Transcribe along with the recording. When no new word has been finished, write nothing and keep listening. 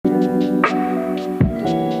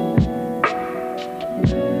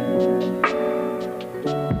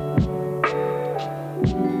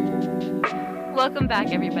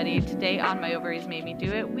back, everybody. Today on My Ovaries Made Me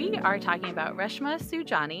Do It, we are talking about Reshma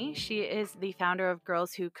Saujani. She is the founder of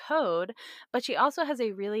Girls Who Code, but she also has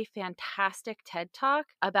a really fantastic TED Talk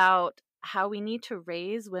about how we need to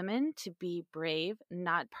raise women to be brave,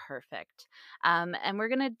 not perfect. And we're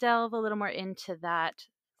going to delve a little more into that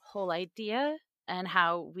whole idea and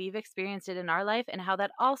how we've experienced it in our life and how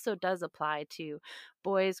that also does apply to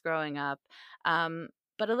boys growing up.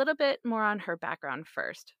 But a little bit more on her background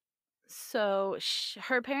first. So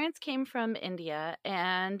her parents came from India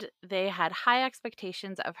and they had high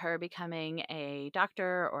expectations of her becoming a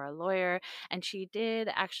doctor or a lawyer. And she did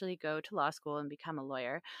actually go to law school and become a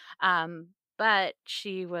lawyer. But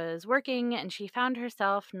she was working and she found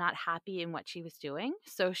herself not happy in what she was doing.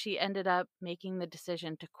 So she ended up making the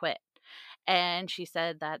decision to quit. And she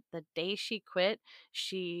said that the day she quit,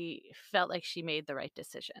 she felt like she made the right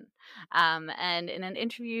decision. And in an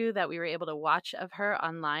interview that we were able to watch of her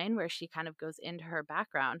online, where she kind of goes into her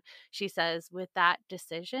background, she says with that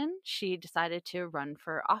decision, she decided to run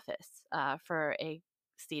for office for a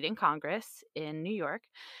seat in Congress in New York.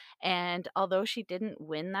 And although she didn't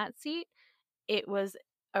win that seat, it was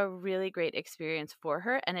a really great experience for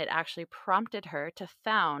her, and it actually prompted her to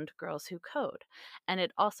found Girls Who Code. And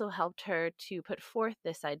it also helped her to put forth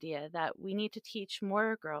this idea that we need to teach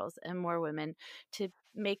more girls and more women to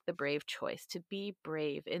make the brave choice, to be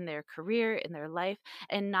brave in their career, in their life,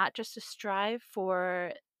 and not just to strive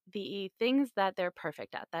for the things that they're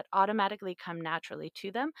perfect at, that automatically come naturally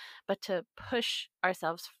to them, but to push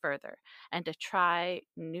ourselves further and to try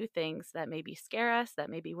new things that maybe scare us, that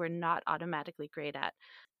maybe we're not automatically great at.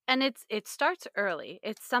 And it starts early.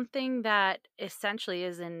 It's something that essentially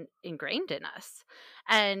is ingrained in us.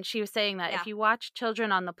 And she was saying that if Yeah. you watch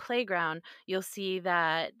children on the playground, you'll see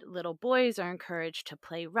that little boys are encouraged to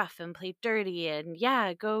play rough and play dirty and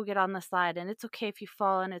yeah, go get on the slide and it's okay if you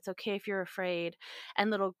fall and it's okay if you're afraid. And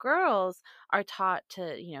little girls are taught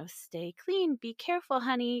to, stay clean, be careful,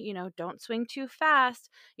 honey, don't swing too fast,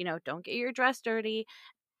 don't get your dress dirty.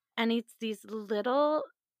 And it's these little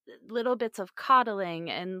bits of coddling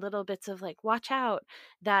and little bits of like watch out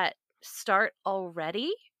that start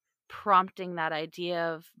already prompting that idea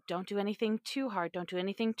of don't do anything too hard, don't do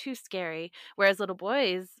anything too scary. Whereas little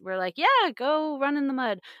boys were like, yeah, go run in the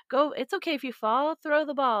mud, go, it's okay if you fall, throw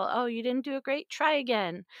the ball, oh, you didn't do it great, try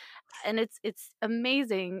again. And it's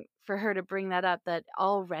amazing for her to bring that up, that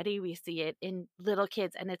already we see it in little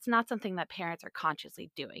kids, and it's not something that parents are consciously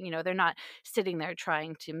doing. They're not sitting there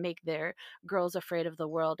trying to make their girls afraid of the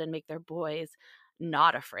world and make their boys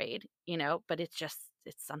not afraid, but it's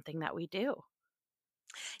something that we do.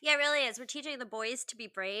 Yeah, it really is. We're teaching the boys to be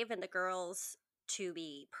brave and the girls to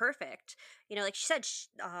be perfect. Like she said,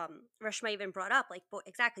 Reshma even brought up, like,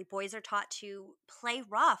 exactly, boys are taught to play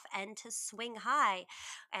rough and to swing high,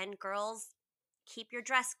 and girls keep your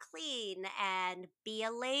dress clean and be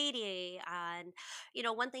a lady. And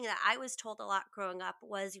one thing that I was told a lot growing up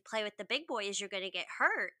was you play with the big boys, you're going to get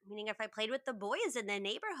hurt. Meaning, if I played with the boys in the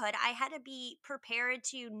neighborhood, I had to be prepared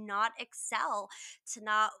to not excel, to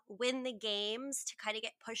not win the games, to kind of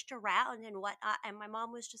get pushed around and whatnot. And my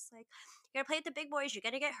mom was just like, you're going to play with the big boys, you're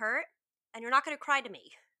going to get hurt, and you're not going to cry to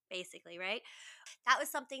me, basically, right? That was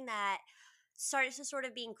something that started to sort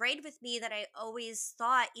of be ingrained with me, that I always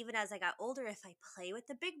thought, even as I got older, if I play with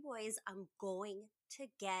the big boys, I'm going to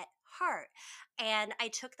get hurt. And I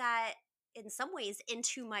took that in some ways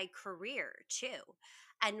into my career too.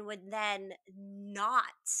 And would then, not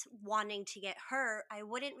wanting to get hurt, I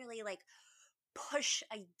wouldn't really like push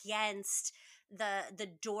against the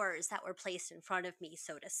doors that were placed in front of me,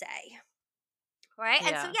 so to say. Right.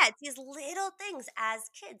 And so, Yeah. yeah, it's these little things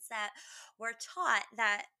as kids that we're taught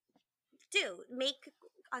that do make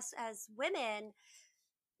us as women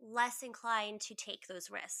less inclined to take those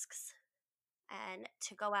risks and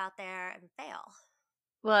to go out there and fail.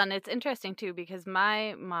 Well, and it's interesting too because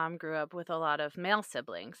my mom grew up with a lot of male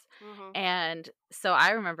siblings. Hmm. And so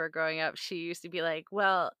I remember growing up, she used to be like,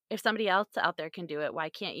 well, if somebody else out there can do it, why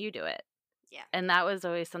can't you do it? Yeah. And that was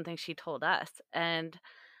always something she told us. And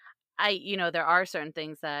there are certain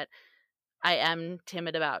things that I am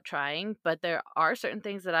timid about trying, but there are certain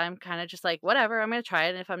things that I'm kind of just like, whatever, I'm going to try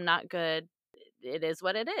it. And if I'm not good, it is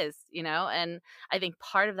what it is. And I think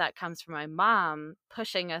part of that comes from my mom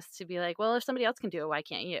pushing us to be like, well, if somebody else can do it, why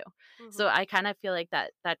can't you? So Hmm. I kind of feel like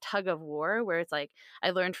that tug of war where it's like I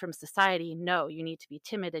learned from society, no, you need to be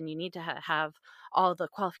timid and you need to have all the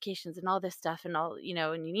qualifications and all this stuff and all, and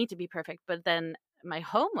you need to be perfect. But then my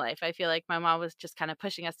home life, I feel like my mom was just kind of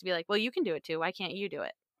pushing us to be like, well, you can do it too. Why can't you do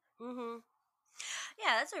it? Hmm.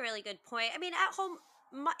 Yeah, that's a really good point. I mean, at home,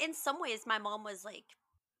 in some ways, my mom was like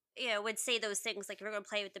would say those things like, if you're going to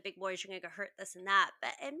play with the big boys, you're going to get hurt, this and that.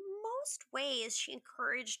 But in most ways, she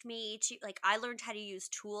encouraged me to, like, I learned how to use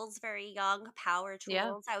tools very young, power Yeah.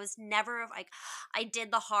 tools. I was never like, I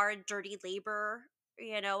did the hard, dirty labor,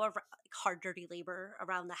 hard, dirty labor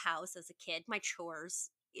around the house as a kid, my chores,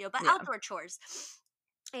 but Yeah. outdoor chores.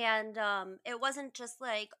 And it wasn't just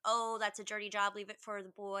like, oh, that's a dirty job, leave it for the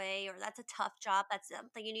boy, or that's a tough job, that's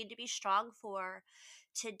something you need to be strong for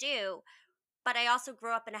to do. But I also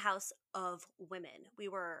grew up in a house of women. We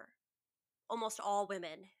were almost all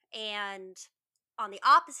women. And on the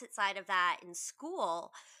opposite side of that, in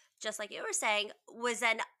school, just like you were saying, was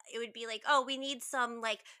then it would be like, oh, we need some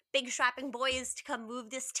like big strapping boys to come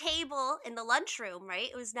move this table in the lunchroom,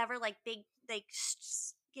 right? It was never like big, like,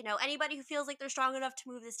 anybody who feels like they're strong enough to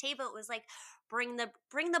move this table. It was like, bring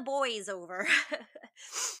the boys over.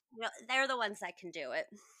 They're the ones that can do it.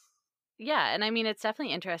 Yeah, and I mean, it's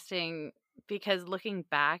definitely interesting because looking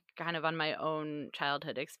back kind of on my own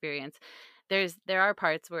childhood experience, there are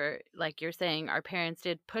parts where, like you're saying, our parents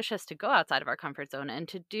did push us to go outside of our comfort zone and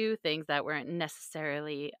to do things that weren't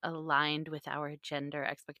necessarily aligned with our gender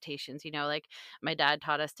expectations. Like my dad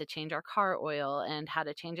taught us to change our car oil and how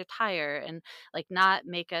to change a tire and like not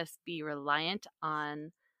make us be reliant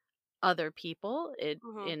on other people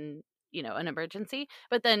Hmm. in an emergency.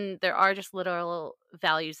 But then there are just literal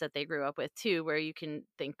values that they grew up with too, where you can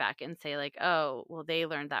think back and say like, oh well, they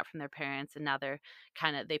learned that from their parents and now they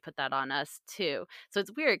put that on us too. So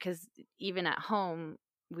it's weird because even at home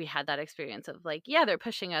we had that experience of like, yeah, they're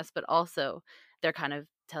pushing us, but also they're kind of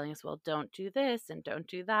telling us, well, don't do this and don't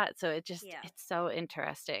do that. So Yeah. it's so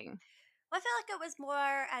interesting. Well, I feel like it was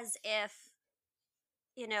more as if,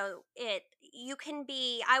 you can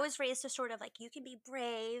be, I was raised to sort of like, you can be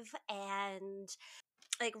brave and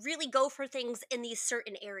like really go for things in these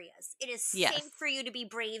certain areas. It is safe Yes. for you to be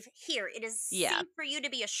brave here. It is Yeah. safe for you to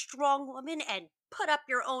be a strong woman and put up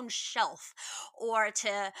your own shelf, or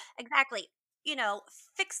to exactly, you know,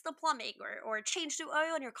 fix the plumbing, or change the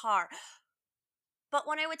oil in your car. But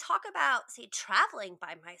when I would talk about, say, traveling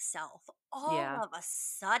by myself, all Yeah. of a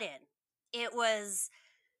sudden it was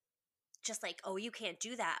just like, oh, you can't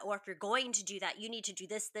do that. Or if you're going to do that, you need to do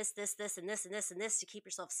this, this, and this, and this, and this to keep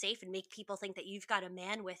yourself safe and make people think that you've got a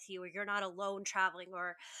man with you, or you're not alone traveling,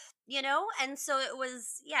 And so it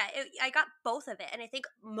was, yeah, I got both of it. And I think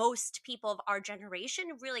most people of our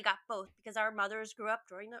generation really got both, because our mothers grew up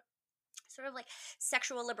during the sort of like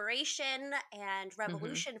sexual liberation and Mhm.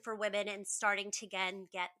 revolution for women, and starting to again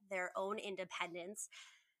get their own independence,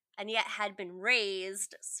 and yet had been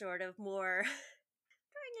raised sort of more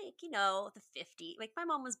during, like, the 50s. Like, my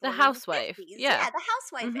mom was The born in the housewife. 50s. Yeah. Yeah, the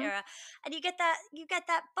housewife Mhm. era. And you get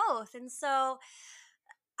that both. And so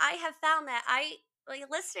I have found that I like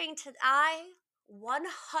listening to I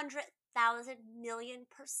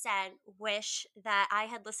 100,000,000,000% wish that I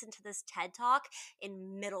had listened to this TED Talk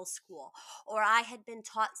in middle school, or I had been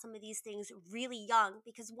taught some of these things really young,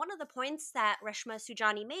 because one of the points that Reshma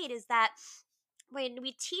Sujani made is that when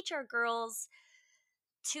we teach our girls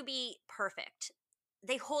to be perfect,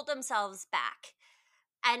 they hold themselves back.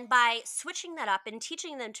 And by switching that up and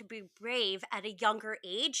teaching them to be brave at a younger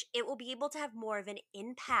age, it will be able to have more of an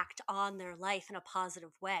impact on their life in a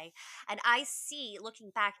positive way. And I see,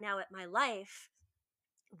 looking back now at my life,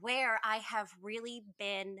 where I have really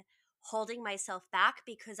been holding myself back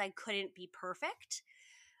because I couldn't be perfect,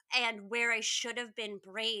 and where I should have been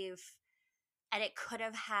brave, and it could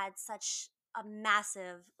have had such a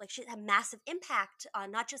massive impact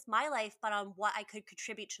on not just my life, but on what I could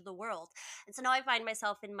contribute to the world. And so now I find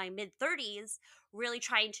myself in my mid 30s really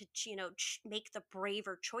trying to make the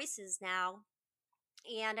braver choices now.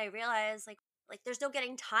 And I realize, like there's no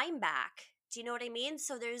getting time back. Do you know what I mean?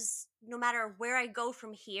 So there's, no matter where I go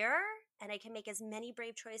from here, and I can make as many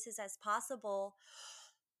brave choices as possible,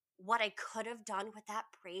 what I could have done with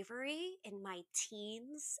that bravery in my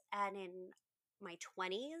teens and in my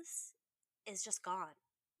 20s is just gone.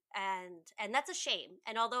 And that's a shame.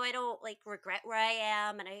 And although I don't like regret where I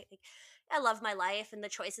am, and I love my life and the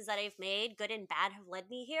choices that I've made, good and bad, have led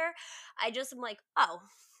me here, I just am like, oh,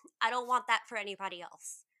 I don't want that for anybody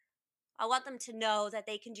else. I want them to know that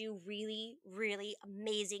they can do really, really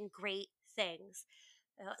amazing, great things.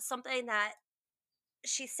 Something that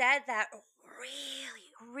she said that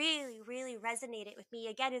really, really, really resonated with me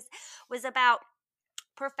again is was about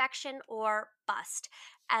perfection or bust.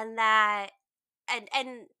 And that,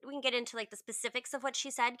 and we can get into like the specifics of what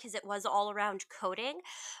she said, because it was all around coding.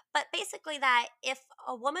 But basically, that if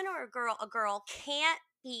a woman or a girl can't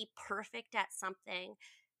be perfect at something,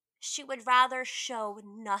 she would rather show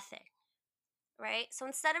nothing, right? So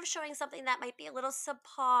instead of showing something that might be a little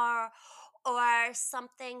subpar, or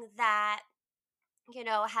something that,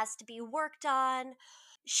 has to be worked on.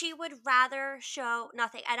 She would rather show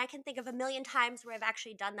nothing. And I can think of a million times where I've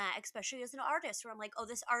actually done that, especially as an artist, where I'm like, oh,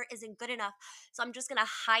 this art isn't good enough. So I'm just gonna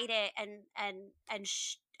hide it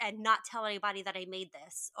and not tell anybody that I made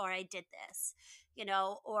this or I did this,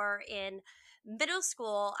 or in middle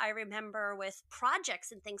school, I remember with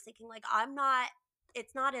projects and things thinking like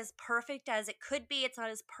it's not as perfect as it could be. It's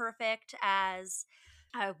not as perfect as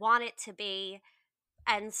I want it to be,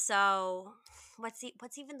 and so what's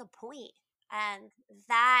even the point? And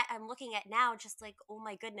that I'm looking at now, just like, oh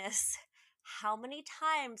my goodness, how many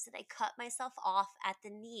times did I cut myself off at the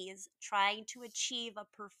knees trying to achieve a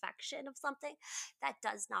perfection of something that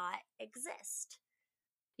does not exist?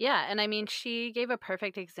 Yeah, and I mean, she gave a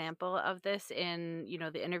perfect example of this in,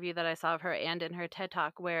 the interview that I saw of her and in her TED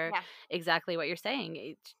Talk where Yeah. exactly what you're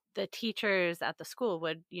saying. The teachers at the school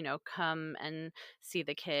would, come and see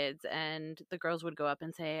the kids, and the girls would go up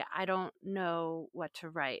and say, I don't know what to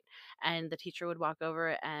write. And the teacher would walk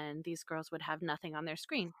over, and these girls would have nothing on their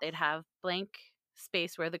screen. They'd have blank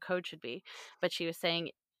space where the code should be. But she was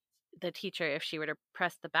saying the teacher, if she were to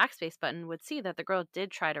press the backspace button, would see that the girl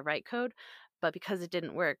did try to write code, but because it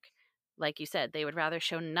didn't work, like you said, they would rather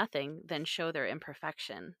show nothing than show their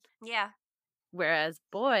imperfection. Yeah. Whereas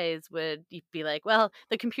boys would be like, well,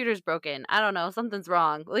 the computer's broken. I don't know, something's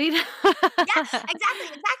wrong. Yeah, exactly,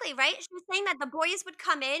 exactly, right? She was saying that the boys would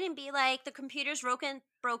come in and be like, "The computer's broken.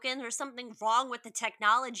 There's something wrong with the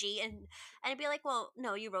technology," and I'd be like, "Well,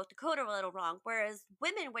 no, you wrote the code a little wrong." Whereas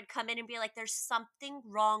women would come in and be like, "There's something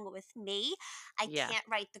wrong with me. I Yeah. can't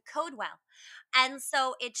write the code well," and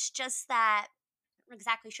so it's just that. I'm not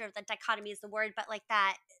exactly sure if the dichotomy is the word, but like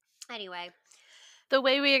that. Anyway, The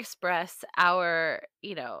way we express our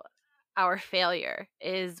failure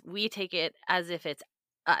is we take it as if it's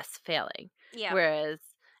us failing. yeah. Whereas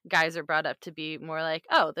guys are brought up to be more like,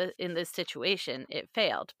 oh, in this situation, it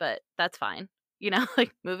failed, but that's fine.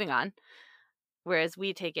 Like moving on. Whereas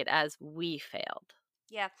we take it as we failed.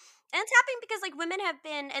 Yeah. And it's happening because like women have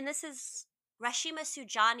been, and this is Rashima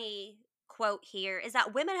Sujani quote here, is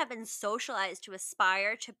that women have been socialized to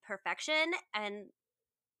aspire to perfection and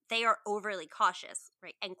they are overly cautious,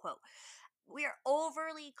 right? End quote. We are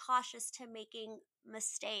overly cautious to making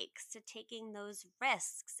mistakes, to taking those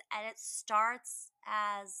risks. And it starts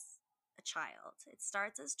as a child. It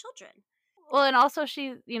starts as children. Well, and also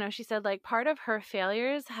she said like part of her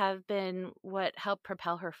failures have been what helped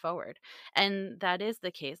propel her forward. And that is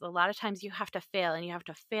the case. A lot of times you have to fail and you have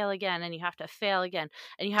to fail again and you have to fail again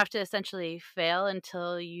and you have to essentially fail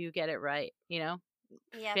until you get it right.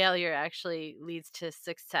 Yeah. Failure actually leads to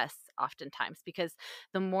success oftentimes because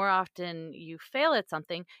the more often you fail at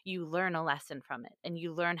something, you learn a lesson from it and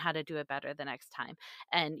you learn how to do it better the next time.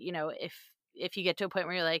 And if you get to a point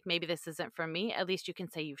where you're like, maybe this isn't for me, at least you can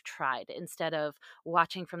say you've tried instead of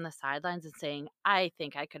watching from the sidelines and saying, I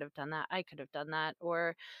think I could have done that. I could have done that.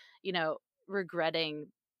 Or, you know,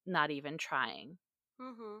 regretting not even trying.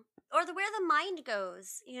 hmm Or the where the mind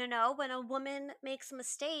goes, when a woman makes a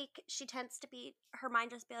mistake, she tends to be her mind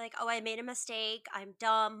just be like, "Oh, I made a mistake. I'm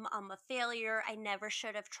dumb. I'm a failure. I never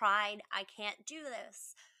should have tried. I can't do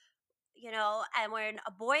this." And when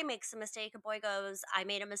a boy makes a mistake, a boy goes, "I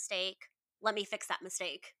made a mistake. Let me fix that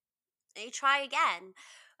mistake." They try again,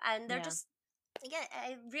 and they're Yeah. just again.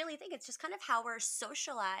 I really think it's just kind of how we're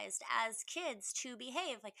socialized as kids to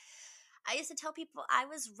behave. Like I used to tell people, I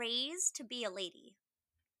was raised to be a lady,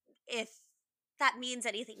 if that means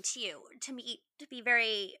anything to you. To me, to be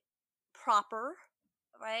very proper,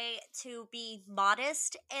 right? To be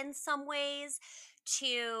modest in some ways,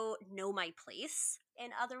 to know my place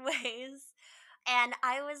in other ways. And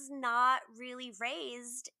I was not really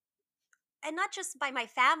raised, and not just by my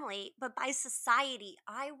family, but by society.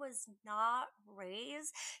 I was not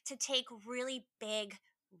raised to take really big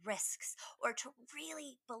risks or to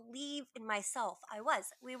really believe in myself.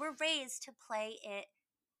 We were raised to play it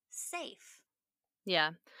safe.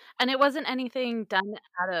 Yeah. And it wasn't anything done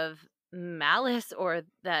out of malice or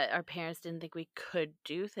that our parents didn't think we could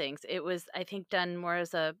do things. It was, I think, done more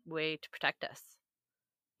as a way to protect us.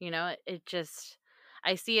 It just,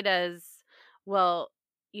 I see it as, well,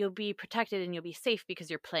 you'll be protected and you'll be safe because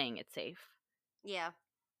you're playing it safe. Yeah.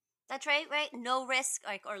 That's right, right? No risk,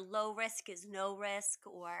 like, or low risk is no risk,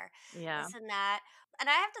 or Yeah. this and that. And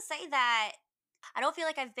I have to say that I don't feel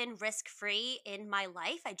like I've been risk free in my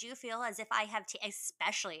life. I do feel as if I have,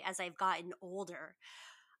 especially as I've gotten older,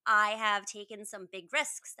 I have taken some big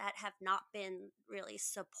risks that have not been really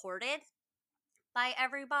supported by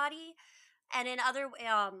everybody. And in other,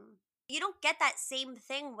 you don't get that same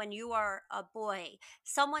thing when you are a boy.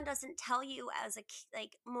 Someone doesn't tell you as a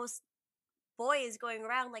like most boys going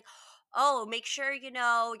around like, oh, make sure,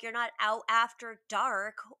 you're not out after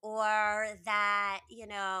dark, or that,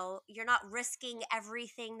 you're not risking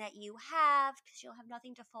everything that you have because you'll have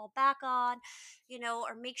nothing to fall back on,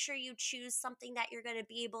 or make sure you choose something that you're going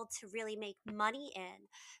to be able to really make money in.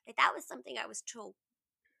 Like that was something I was told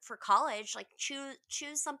for college, like choose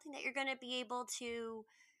something that you're going to be able to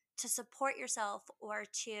support yourself, or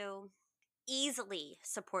to easily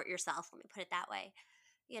support yourself, let me put it that way,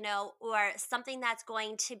 or something that's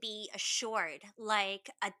going to be assured. Like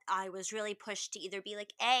I was really pushed to either be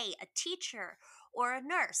like a teacher or a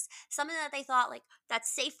nurse, something that they thought like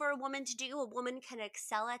that's safe for a woman to do. A woman can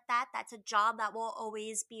excel at that. That's a job that will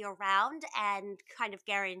always be around and kind of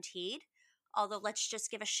guaranteed. Although let's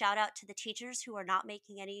just give a shout out to the teachers who are not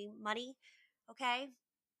making any money, okay,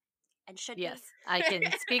 and should be. Yes, I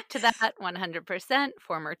can speak to that 100%.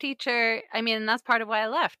 Former teacher. I mean, that's part of why I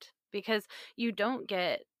left, because you don't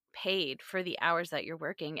get paid for the hours that you're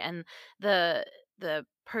working, and the the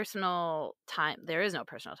personal time, there is no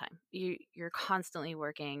personal time. You're constantly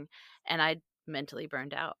working, and I mentally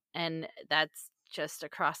burned out. And that's just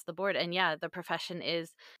across the board. And yeah, the profession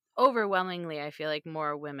is overwhelmingly, I feel like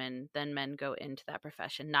more women than men go into that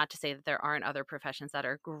profession. Not to say that there aren't other professions that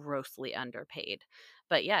are grossly underpaid,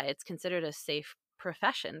 but yeah, it's considered a safe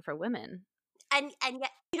profession for women. And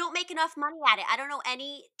yet you don't make enough money at it. I don't know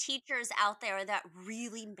any teachers out there that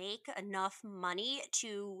really make enough money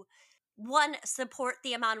to, one, support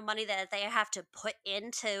the amount of money that they have to put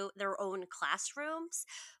into their own classrooms,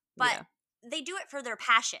 but Yeah. they do it for their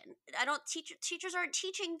passion. I don't teachers aren't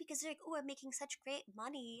teaching because they're like, oh, I'm making such great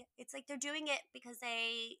money. It's like they're doing it because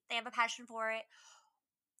they have a passion for it,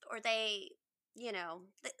 or or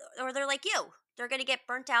they're like you. They're going to get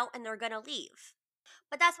burnt out and they're going to leave.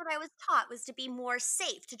 But that's what I was taught, was to be more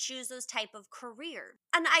safe, to choose those type of career.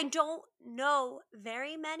 And I don't know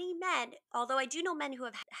very many men, although I do know men who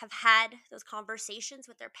have had those conversations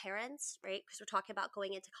with their parents, right? Because we're talking about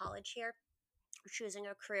going into college here, or choosing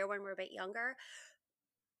a career when we're a bit younger.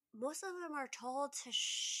 Most of them are told to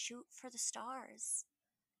shoot for the stars.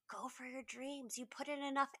 Go for your dreams. You put in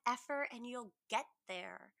enough effort and you'll get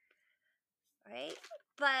there, right?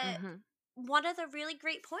 But Mhm. one of the really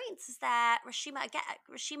great points is that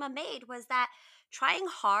Rashima made was that trying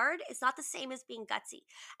hard is not the same as being gutsy.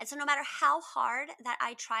 And so no matter how hard that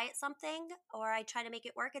I try at something or I try to make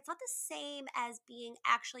it work, it's not the same as being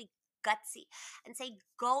actually gutsy and say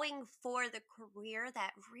going for the career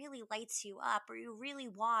that really lights you up or you really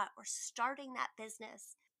want, or starting that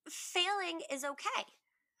business. Failing is okay,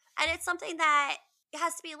 and it's something that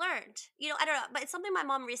has to be learned. I don't know, but it's something my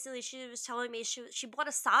mom recently, she was telling me, she bought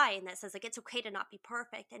a sign that says like it's okay to not be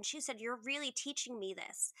perfect, and she said, you're really teaching me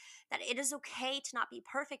this, that it is okay to not be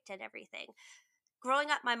perfect at everything. Growing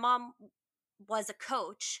up, my mom was a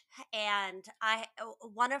coach, and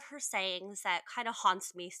one of her sayings that kind of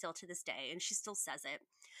haunts me still to this day, and she still says it,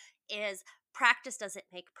 is practice doesn't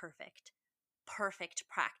make perfect, perfect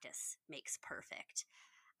practice makes perfect.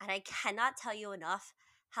 And I cannot tell you enough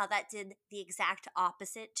how that did the exact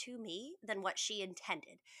opposite to me than what she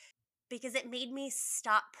intended, because it made me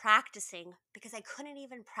stop practicing because I couldn't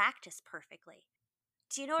even practice perfectly.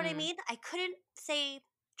 Do you know what I Mm. mean? I couldn't say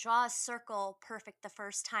draw a circle perfect the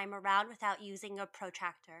first time around without using a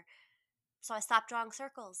protractor. So I stopped drawing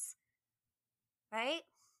circles, right?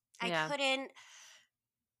 I Yeah. couldn't,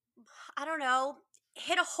 I don't know,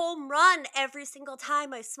 hit a home run every single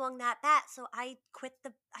time I swung that bat, so I quit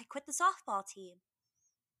the softball team.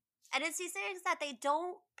 And it's these things that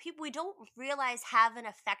we don't realize have an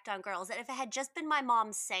effect on girls. And if it had just been my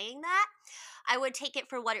mom saying that, I would take it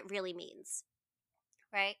for what it really means,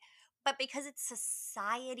 right? But because it's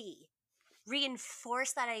society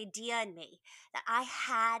reinforced that idea in me that I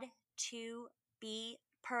had to be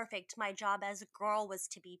perfect. My job as a girl was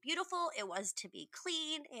to be beautiful, it was to be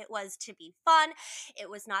clean, it was to be fun, it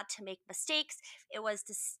was not to make mistakes, it was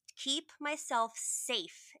to keep myself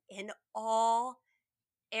safe in all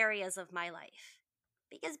areas of my life,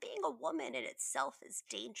 because being a woman in itself is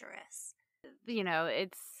dangerous.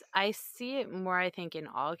 It's, I see it more, I think, in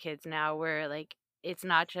all kids now, where like it's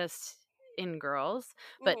not just in girls,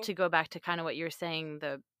 but Hmm. to go back to kind of what you were saying,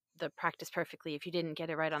 the practice perfectly. If you didn't get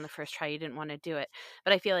it right on the first try, you didn't want to do it.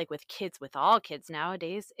 But I feel like with kids, with all kids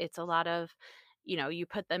nowadays, it's a lot of, you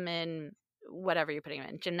put them in whatever you're putting them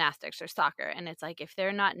in, gymnastics or soccer, and it's like if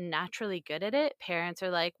they're not naturally good at it, parents are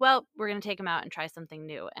like, well, we're going to take them out and try something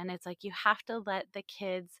new. And it's like you have to let the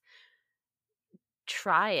kids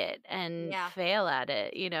try it and Yeah. fail at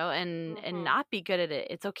it, and Mhm. not be good at it.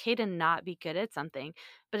 It's okay to not be good at something,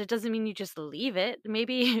 but it doesn't mean you just leave it.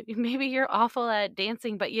 Maybe maybe you're awful at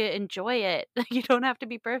dancing, but you enjoy it. You don't have to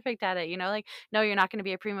be perfect at it, like no, you're not going to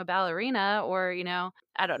be a prima ballerina or,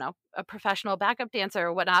 I don't know, a professional backup dancer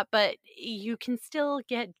or whatnot, but you can still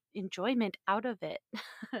get enjoyment out of it.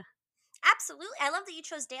 Absolutely. I love that you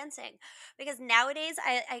chose dancing because nowadays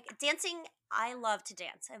I dancing I love to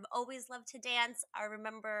dance. I've always loved to dance. I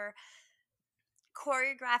remember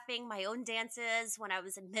choreographing my own dances when I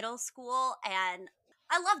was in middle school and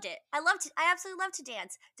I loved it. I absolutely love to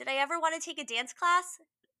dance. Did I ever want to take a dance class?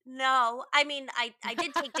 No. I mean, I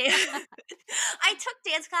did take dance I took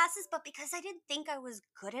dance classes, but because I didn't think I was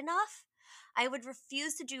good enough, I would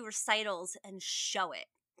refuse to do recitals and show it.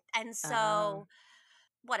 And Oh. so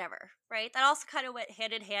whatever, right? That also kind of went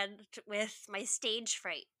hand in hand with my stage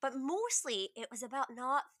fright. But mostly it was about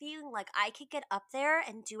not feeling like I could get up there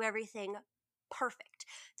and do everything perfect,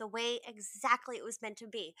 the way exactly it was meant to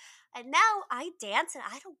be. And now I dance and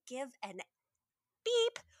I don't give an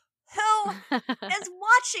beep who is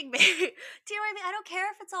watching me. Do you know what I mean? I don't care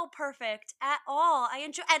if it's all perfect at all. I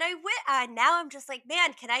enjoy, and I went. Now I'm just like,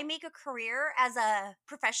 man, can I make a career as a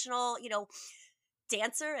professional,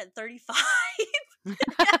 dancer at 35? Is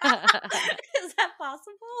that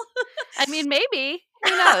possible? I mean, maybe.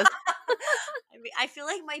 Who knows? I mean, I feel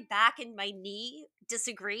like my back and my knee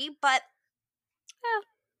disagree, but Yeah.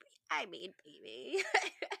 I mean, maybe.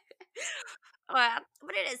 But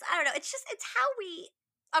it is. I don't know. It's how we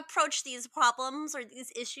approach these problems or these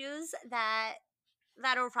issues that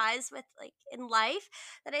arise with like in life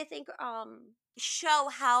that I think show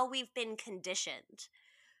how we've been conditioned,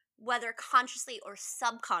 whether consciously or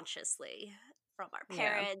subconsciously, from our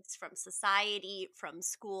Yeah. parents, from society, from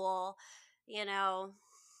school. You know,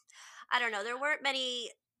 I don't know. There weren't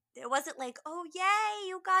many. It wasn't like, oh, yay,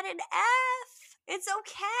 you got an F. It's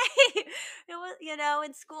okay. It was,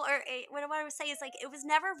 in school, or what I was saying is like, it was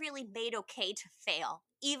never really made okay to fail,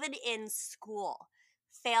 even in school.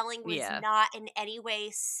 Failing was Yeah. not in any way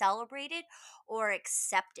celebrated or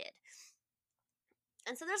accepted.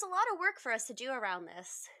 And so there's a lot of work for us to do around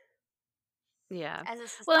this Yeah. as a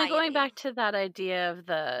Well, and going society. back to that idea of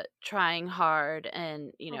the trying hard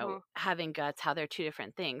and, Hmm. having guts, how they're two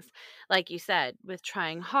different things. Like you said, with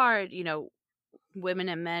trying hard, women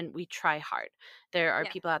and men, we try hard. There are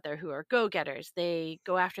Yeah. people out there who are go-getters. They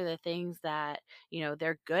go after the things that,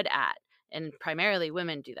 they're good at. And primarily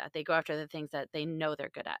women do that. They go after the things that they know they're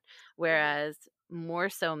good at. Hmm. Whereas more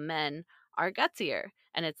so men are gutsier.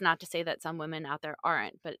 And it's not to say that some women out there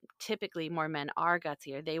aren't, but typically more men are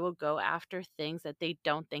gutsier. They will go after things that they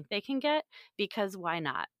don't think they can get because why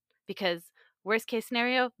not? Because worst case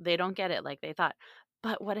scenario, they don't get it like they thought.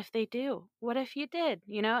 But what if they do? What if you did?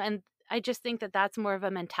 And I just think that that's more of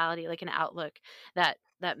a mentality, like an outlook that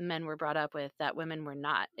men were brought up with that women were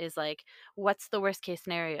not. Is like, what's the worst case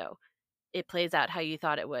scenario? It plays out how you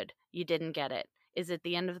thought it would. You didn't get it. Is it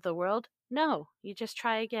the end of the world? No, you just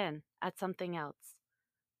try again at something else.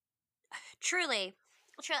 Truly.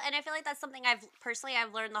 True. And I feel like that's something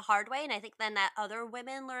I've learned the hard way. And I think then that other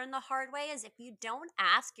women learn the hard way is if you don't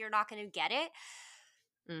ask, you're not going to get it.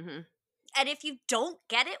 Mhm. And if you don't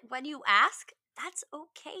get it when you ask, that's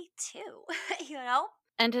okay too. you know?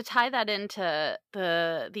 And to tie that into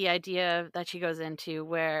the idea that she goes into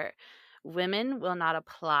where women will not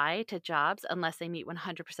apply to jobs unless they meet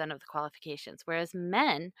 100% of the qualifications, whereas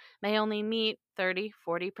men may only meet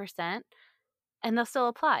 30-40% and they'll still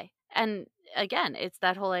apply. And again, it's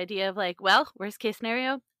that whole idea of like, well, worst case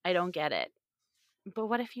scenario, I don't get it. But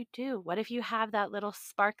what if you do? What if you have that little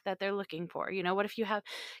spark that they're looking for? What if you have,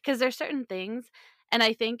 because there's certain things, and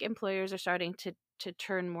I think employers are starting to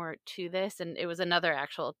turn more to this. And it was another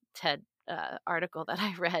actual TED article that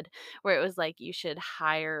I read where it was like you should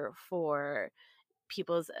hire for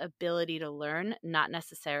people's ability to learn, not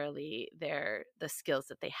necessarily the skills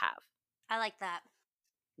that they have. I like that.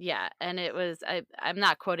 Yeah, and it was I'm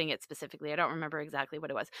not quoting it specifically. I don't remember exactly what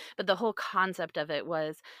it was, but the whole concept of it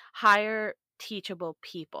was hire teachable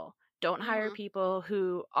people. Don't hire Hmm. people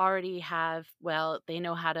who already have, well, they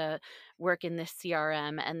know how to work in this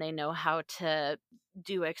CRM and they know how to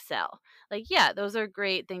do Excel. Like, yeah, those are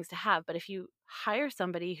great things to have, but if you hire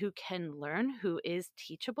somebody who can learn, who is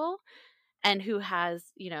teachable and who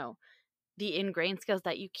has, the ingrained skills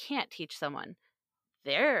that you can't teach someone,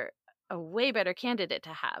 they're a way better candidate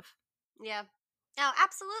to have. Yeah. No,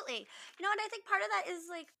 absolutely. And I think part of that is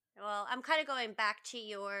like, well, I'm kind of going back to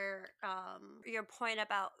your point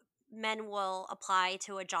about men will apply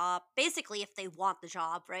to a job basically if they want the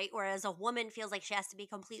job, right? Whereas a woman feels like she has to be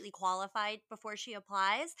completely qualified before she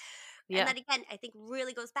applies. And Yeah. that again, I think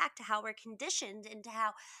really goes back to how we're conditioned into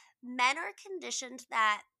how men are conditioned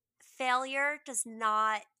that failure does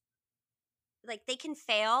not, like, they can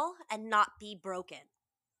fail and not be broken.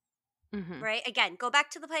 Hmm. Right? Again, go back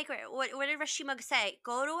to the playground. What did Rashima say?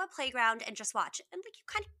 Go to a playground and just watch. And like you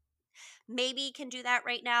kind of maybe can do that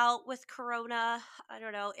right now with Corona. I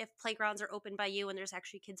don't know if playgrounds are open by you and there's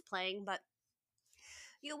actually kids playing, but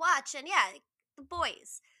you watch and yeah, the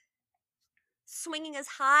boys swinging as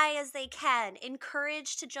high as they can,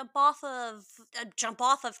 encouraged to jump off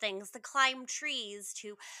of things, to climb trees,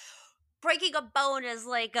 to breaking a bone is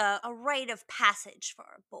like a rite of passage for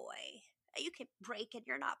a boy. You can break and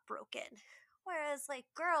you're not broken. Whereas like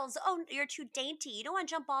girls, oh, you're too dainty. You don't want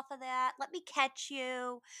to jump off of that. Let me catch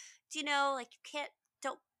you. Do you know, like you can't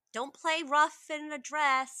don't don't play rough in a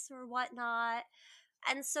dress or whatnot.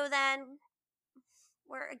 And so then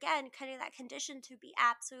we're again kind of that condition to be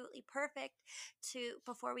absolutely perfect to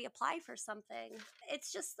before we apply for something.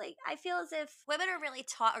 It's just like I feel as if women are really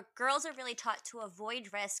taught or girls are really taught to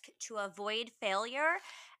avoid risk, to avoid failure,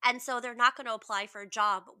 and so they're not going to apply for a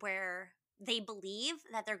job where they believe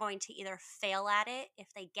that they're going to either fail at it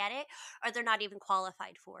if they get it or they're not even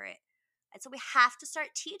qualified for it. And so we have to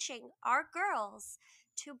start teaching our girls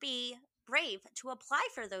to be brave, to apply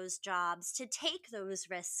for those jobs, to take those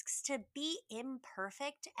risks, to be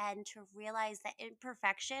imperfect, and to realize that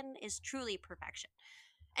imperfection is truly perfection.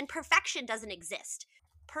 And perfection doesn't exist.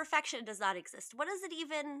 Perfection does not exist. What does that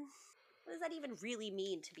even really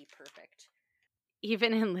mean to be perfect?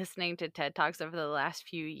 Even in listening to TED Talks over the last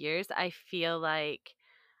few years, I feel like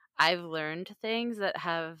I've learned things that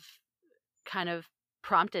have kind of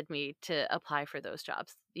prompted me to apply for those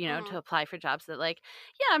jobs, Hmm. to apply for jobs that, like,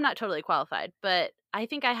 yeah, I'm not totally qualified, but I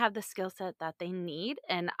think I have the skill set that they need.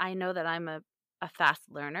 And I know that I'm a fast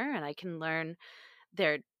learner and I can learn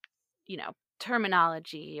their,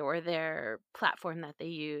 terminology or their platform that they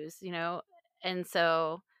use, and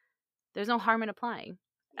so there's no harm in applying.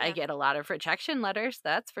 I Yeah. get a lot of rejection letters,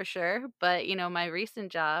 that's for sure. But, my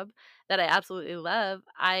recent job that I absolutely love,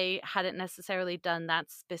 I hadn't necessarily done that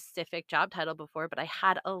specific job title before, but I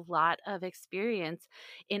had a lot of experience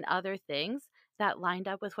in other things that lined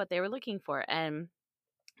up with what they were looking for. And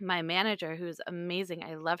my manager, who's amazing,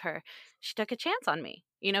 I love her, she took a chance on me,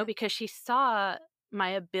 Yeah. because she saw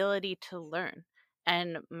my ability to learn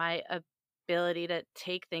and my ability to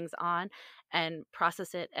take things on and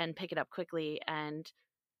process it and pick it up quickly and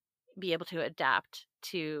be able to adapt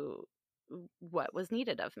to what was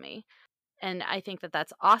needed of me. And I think that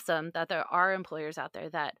that's awesome that there are employers out there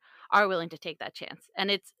that are willing to take that chance. And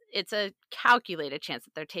it's a calculated chance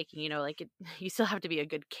that they're taking, like you still have to be a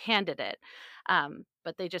good candidate.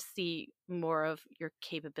 But they just see more of your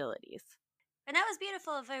capabilities. And that was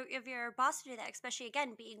beautiful of your boss to do that, especially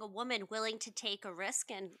again being a woman willing to take a risk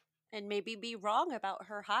and maybe be wrong about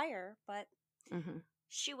her hire, but Hmm.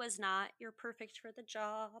 she was not. You're perfect for the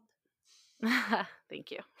job. Thank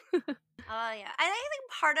you. Oh yeah, I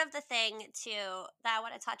think part of the thing too that I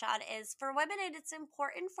want to touch on is for women, it's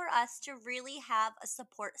important for us to really have a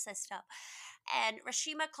support system, and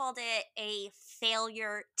Rashima called it a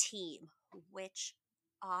failure team, which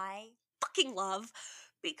I fucking love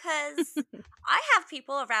because I have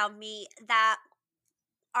people around me that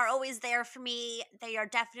are always there for me. They are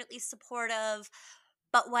definitely supportive,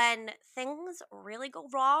 but when things really go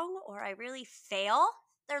wrong or I really fail,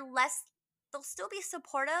 they're less. They'll still be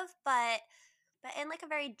supportive, but in like a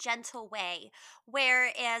very gentle way.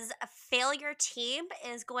 Whereas a failure team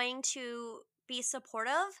is going to be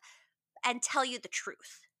supportive and tell you the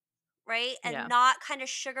truth, right? And Yeah. not kind of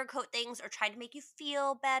sugarcoat things or try to make you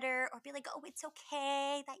feel better or be like, oh, it's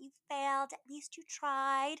okay that you failed. At least you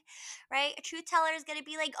tried, right? A truth teller is going to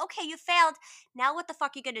be like, okay, you failed. Now what the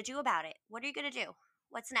fuck are you going to do about it? What are you going to do?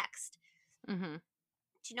 What's next? Hmm.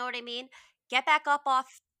 Do you know what I mean? Get back up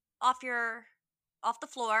off your off the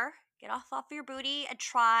floor, get off your booty and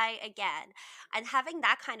try again. And having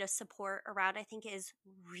that kind of support around I think is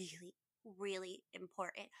really really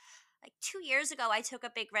important. Like 2 years ago I took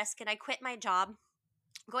a big risk and I quit my job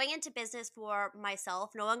going into business for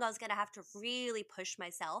myself, knowing I was going to have to really push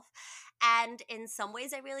myself. And in some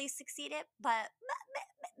ways I really succeeded, but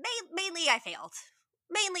mainly I failed.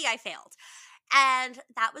 Mainly I failed. And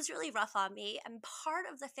that was really rough on me. And part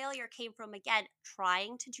of the failure came from, again,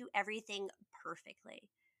 trying to do everything perfectly.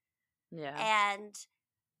 Yeah. And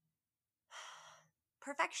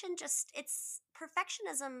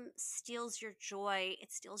perfectionism steals your joy,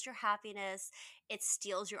 it steals your happiness, it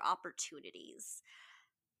steals your opportunities,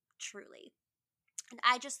 truly. And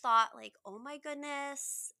I just thought, like, oh my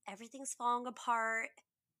goodness, everything's falling apart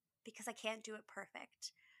because I can't do it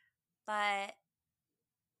perfect. But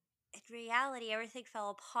in reality, everything fell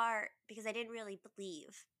apart because I didn't really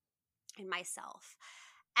believe in myself.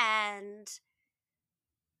 And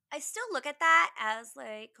I still look at that as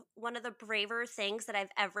like one of the braver things that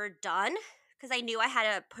I've ever done because I knew I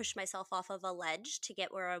had to push myself off of a ledge to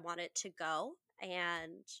get where I wanted to go.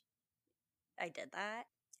 And I did that.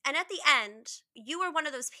 And at the end, you were one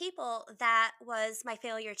of those people that was my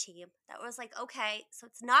failure team. That was like, okay, so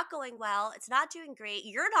it's not going well. It's not doing great.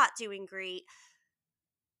 You're not doing great.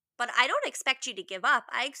 But I don't expect you to give up.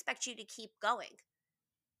 I expect you to keep going.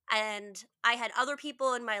 And I had other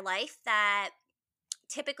people in my life that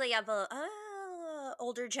typically of a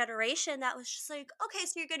older generation that was just like, okay,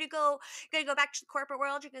 so you're gonna go back to the corporate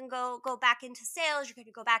world, you're gonna go back into sales, you're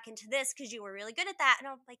gonna go back into this because you were really good at that. And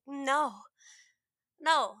I'm like, no,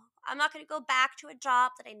 I'm not gonna go back to a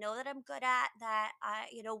job that I know that I'm good at, that I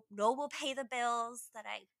know will pay the bills, that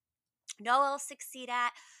I know I'll succeed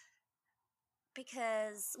at.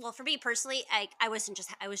 Because, well, for me personally, I was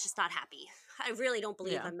just not happy. I really don't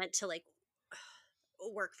believe Yeah. I'm meant to like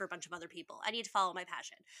work for a bunch of other people. I need to follow my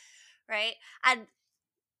passion, right? And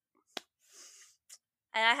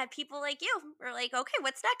I had people like you were like, okay,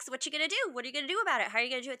 what's next? What you gonna do? What are you gonna do about it? How are you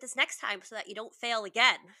gonna do it this next time so that you don't fail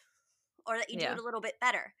again, or that you do Yeah. it a little bit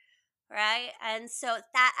better, right? And so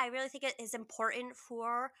that I really think it is important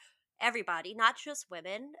for everybody, not just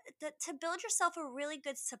women, to build yourself a really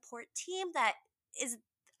good support team that is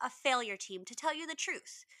a failure team to tell you the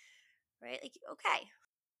truth, right? Like, okay,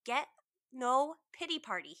 get no pity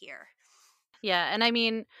party here. Yeah, and I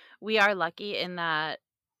mean, we are lucky in that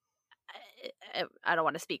I don't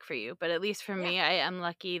want to speak for you, but at least for Yeah, me, I am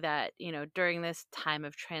lucky that, during this time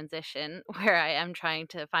of transition where I am trying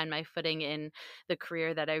to find my footing in the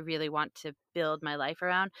career that I really want to build my life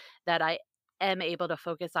around, that I am able to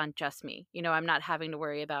focus on just me. I'm not having to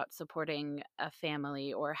worry about supporting a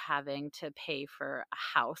family or having to pay for a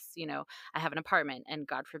house. I have an apartment and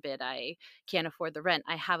God forbid I can't afford the rent.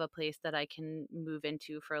 I have a place that I can move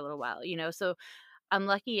into for a little while. So I'm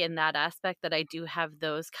lucky in that aspect that I do have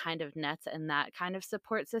those kind of nets and that kind of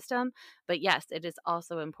support system. But yes, it is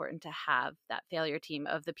also important to have that failure team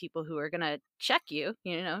of the people who are going to check you,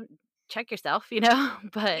 check yourself,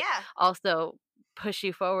 but yeah, also push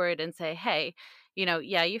you forward and say, "Hey,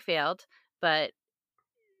 yeah, you failed, but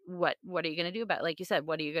what are you going to do about it?" Like you said,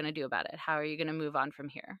 what are you going to do about it? How are you going to move on from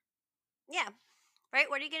here? yeah. Right,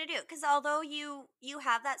 what are you going to do? Because although you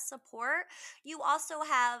have that support, you also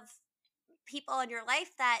have people in your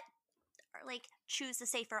life that are like, choose the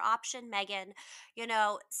safer option, Megan.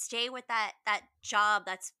 Stay with that job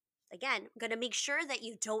that's, again, going to make sure that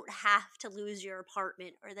you don't have to lose your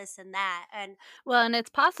apartment or this and that. And Well, and it's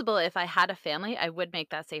possible if I had a family, I would make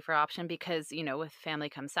that safer option because, with family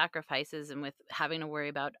comes sacrifices and with having to worry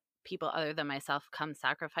about people other than myself come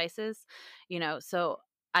sacrifices. So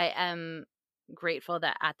I am grateful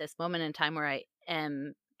that at this moment in time where I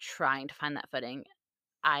am trying to find that footing,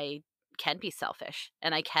 I can be selfish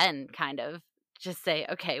and I can kind of just say,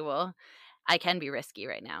 okay, well, I can be risky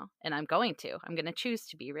right now and I'm going to. I'm going to choose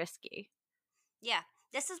to be risky. yeah,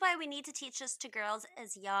 this is why we need to teach this to girls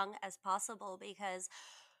as young as possible, because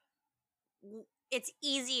it's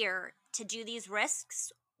easier to do these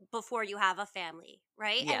risks before you have a family,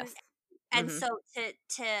 right? and Yes. and Mhm. so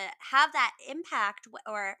to have that impact,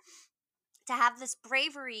 or to have this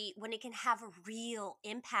bravery when it can have a real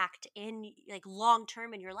impact in, like, long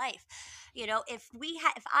term in your life. If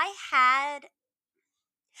I had,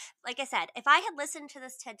 like I said, if I had listened to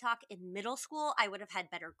this TED Talk in middle school, I would have had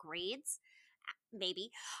better grades,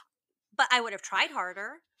 maybe, but I would have tried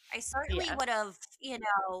harder. I certainly Yeah. would have,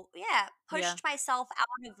 yeah, Yeah. pushed myself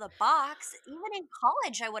out of the box. Even in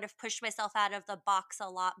college, I would have pushed myself out of the box a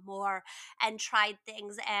lot more and tried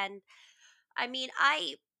things. And I mean,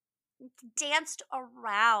 I danced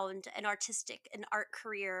around an art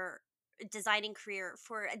career, designing career,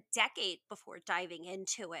 for a decade before diving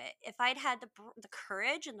into it. If I'd had the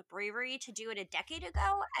courage and the bravery to do it a decade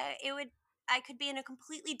ago, I could be in a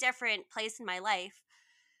completely different place in my life.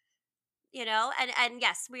 And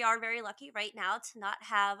yes, we are very lucky right now to not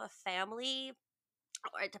have a family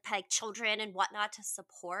or to peg children and whatnot to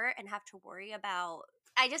support and have to worry about.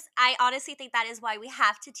 I honestly think that is why we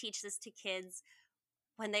have to teach this to kids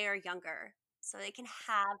when they are younger, so they can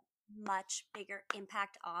have much bigger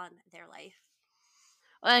impact on their life.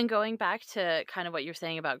 Well, and going back to kind of what you're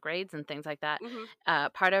saying about grades and things like that, Hmm.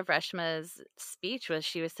 part of Reshma's speech was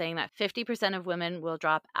she was saying that 50% of women will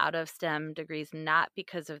drop out of STEM degrees not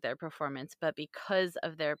because of their performance, but because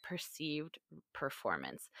of their perceived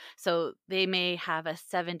performance. So they may have a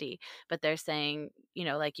 70, but they're saying,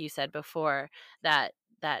 like you said before, that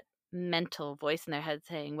mental voice in their head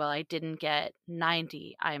saying, well, I didn't get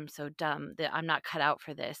 90. I'm so dumb that I'm not cut out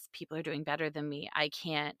for this. People are doing better than me. I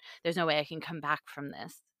can't, there's no way I can come back from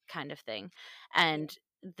this kind of thing. Yeah. And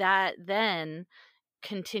that then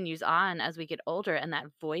continues on as we get older, and that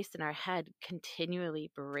voice in our head continually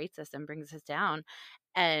berates us and brings us down.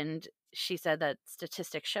 And she said that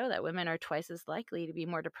statistics show that women are twice as likely to be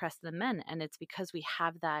more depressed than men, and it's because we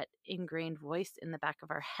have that ingrained voice in the back of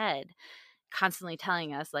our head constantly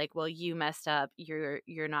telling us like, well, you messed up, you're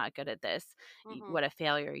not good at this, Hmm. what a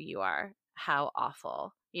failure you are, how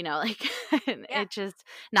awful, like. And Yeah. it just,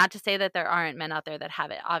 not to say that there aren't men out there that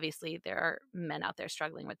have it, obviously there are men out there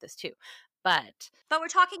struggling with this too, but But we're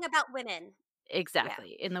talking about women. Yeah.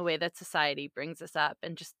 exactly in the way that society brings us up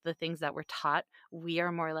and just the things that we're taught, we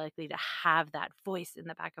are more likely to have that voice in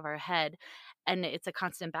the back of our head. And it's a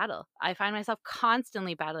constant battle. I find myself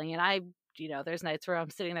constantly battling, and there's nights where I'm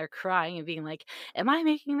sitting there crying and being like, am I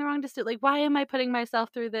making the wrong decision? Like, why am I putting myself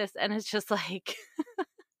through this? And it's just like,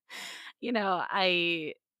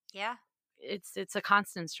 I Yeah. it's a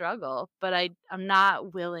constant struggle, but I'm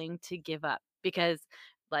not willing to give up because,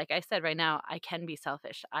 like I said, right now I can be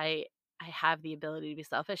selfish. I have the ability to be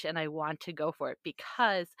selfish, and I want to go for it,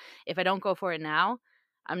 because if I don't go for it now,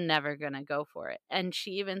 I'm never going to go for it. And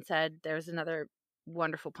she even said, there's another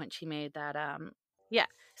wonderful point she made, that yeah,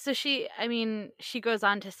 so she goes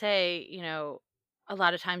on to say, a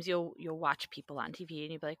lot of times you'll watch people on TV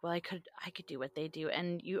and you'll be like, well, I could do what they do,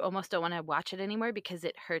 and you almost don't want to watch it anymore because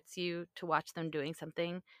it hurts you to watch them doing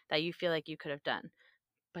something that you feel like you could have done,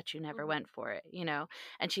 but you never Hmm. went for it.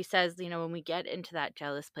 And she says, when we get into that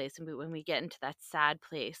jealous place, and when we get into that sad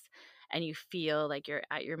place and you feel like you're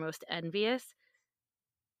at your most envious,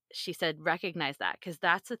 she said, recognize that, because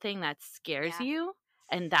that's the thing that scares Yeah. you,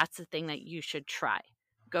 and that's the thing that you should try.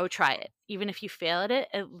 Go try it. Even if you fail at it,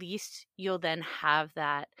 at least you'll then have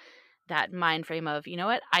that mind frame of, you know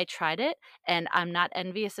what, I tried it, and I'm not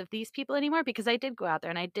envious of these people anymore because I did go out there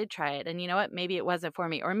and I did try it, and you know what, maybe it wasn't for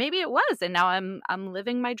me, or maybe it was, and now I'm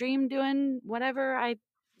living my dream doing whatever I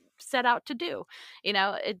set out to do.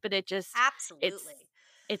 But it just, it's Absolutely.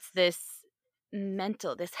 it's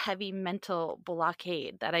this heavy mental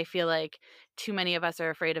blockade that I feel like too many of us are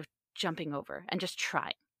afraid of jumping over and just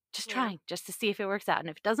Yeah. trying just to see if it works out. And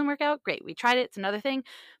if it doesn't work out, great, we tried it, it's another thing.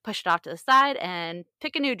 Push it off to the side and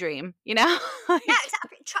pick a new dream. Yeah, Like,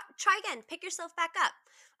 exactly. Try again. Pick yourself back up.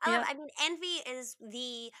 yep. I mean, envy is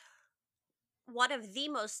the one of the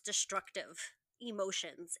most destructive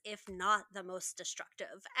emotions, if not the most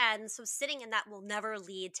destructive. And so sitting in that will never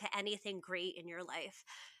lead to anything great in your life.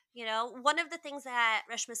 One of the things that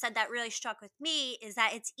Reshma said that really struck with me is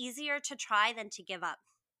that it's easier to try than to give up.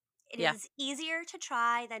 It Yeah. is easier to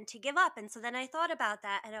try than to give up. And so then I thought about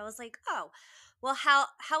that and I was like, oh, well, how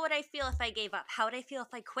would I feel if I gave up? How would I feel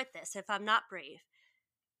if I quit this, if I'm not brave?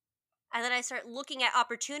 And then I start looking at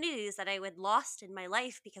opportunities that I had lost in my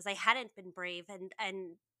life because I hadn't been brave, and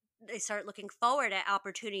I start looking forward at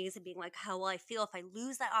opportunities and being like, how will I feel if I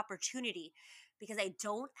lose that opportunity because I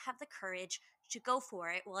don't have the courage to go for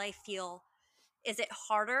it? Will I feel, is it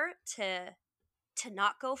harder to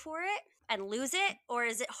not go for it and lose it, or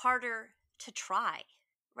is it harder to try?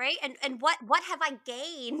 Right? And what have I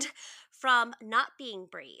gained from not being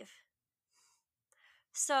brave?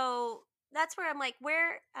 So that's where I'm like,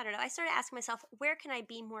 where, I don't know, I started asking myself, where can I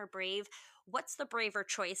be more brave? What's the braver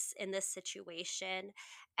choice in this situation?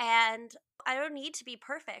 And I don't need to be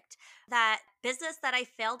perfect. That business that I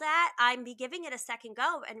failed at, I'm be giving it a second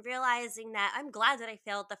go and realizing that I'm glad that I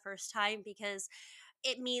failed the first time, because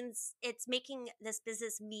it means it's making this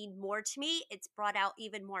business mean more to me. It's brought out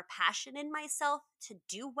even more passion in myself to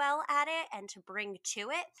do well at it and to bring to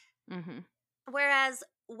it. Hmm. Whereas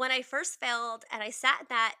when I first failed and I sat in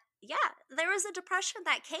that, yeah, there was a depression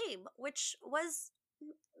that came, which was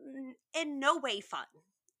in no way fun,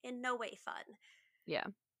 in no way fun Yeah.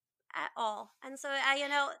 at all. And so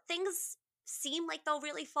things seem like they'll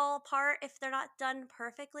really fall apart if they're not done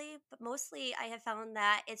perfectly, but mostly I have found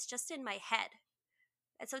that it's just in my head.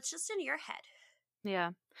 And so it's just in your head.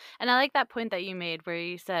 Yeah. And I like that point that you made where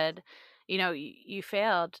you said, you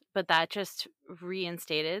failed, but that just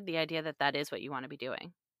reinstated the idea that that is what you want to be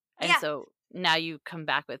doing. And Yeah. so now you come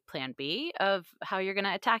back with plan B of how you're going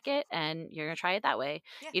to attack it, and you're going to try it that way.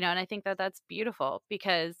 Yeah. And I think that that's beautiful,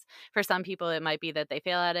 because for some people it might be that they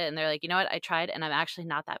fail at it and they're like, what, I tried and I'm actually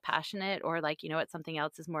not that passionate, or like, what, something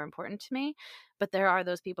else is more important to me. But there are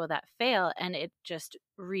those people that fail, and it just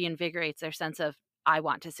reinvigorates their sense of, I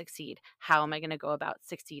want to succeed. How am I going to go about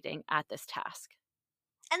succeeding at this task?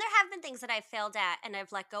 And there have been things that I've failed at and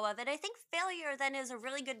I've let go of it. I think failure then is a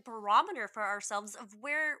really good barometer for ourselves of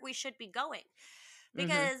where we should be going. Mhm.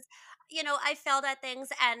 Because I failed at things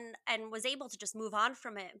and was able to just move on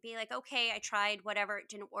from it and be like, okay, I tried whatever, it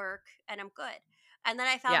didn't work and I'm good. And then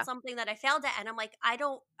I found Yeah. something that I failed at and I'm like, I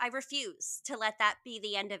refuse to let that be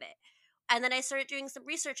the end of it. And then I started doing some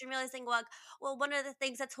research and realizing, well, one of the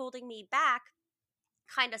things that's holding me back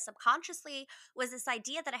kind of subconsciously was this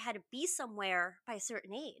idea that I had to be somewhere by a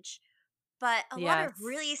certain age. But a lot of Yes.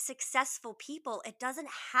 really successful people, it doesn't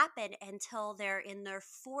happen until they're in their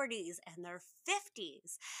 40s and their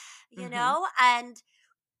 50s, Mhm. and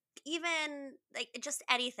even like just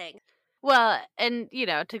anything. Well, and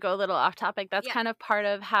to go a little off topic, that's Yeah. kind of part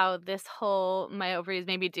of how this whole "My Ovaries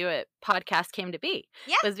Made Me Do It" podcast came to be,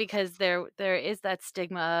 Yeah. was because there is that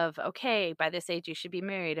stigma of, okay, by this age you should be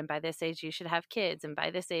married, and by this age you should have kids, and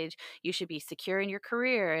by this age you should be secure in your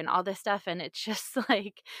career and all this stuff, and it's just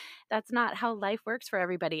like, that's not how life works for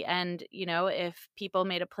everybody. And if people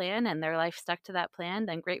made a plan and their life stuck to that plan,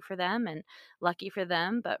 then great for them and lucky for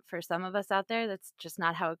them. But for some of us out there, that's just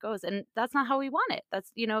not how it goes. And that's not how we want it.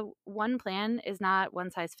 That's, one plan is not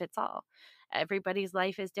one size fits all. Everybody's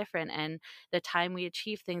life is different, and the time we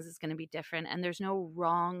achieve things is going to be different. And there's no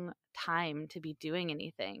wrong time to be doing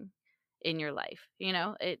anything in your life.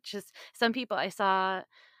 It just, some people, I saw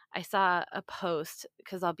a post,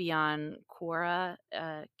 because I'll be on Quora,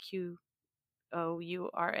 Quora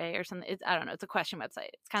or something. I don't know. It's a question website.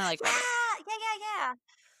 It's kind of like Reddit. Yeah. Yeah. Yeah. Yeah.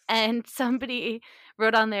 And somebody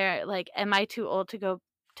wrote on there, like, "Am I too old to go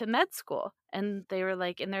to med school?" And they were,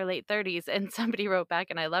 like, in their late 30s, and somebody wrote back,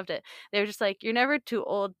 and I loved it. They were just like, "You're never too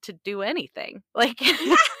old to do anything." Like,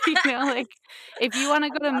 Yes. like, if you wanna I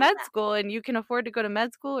go to love med that. school and you can afford to go to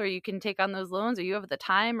med school, or you can take on those loans, or you have the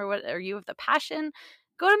time, or you have the passion,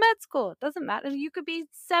 go to med school. It doesn't matter. You could be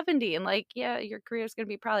 70 and, like, yeah, your career is gonna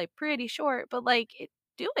be probably pretty short, but, like,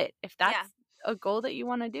 do it. If Yeah. that's a goal that you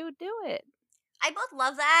wanna do it. I both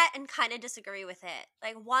love that and kind of disagree with it.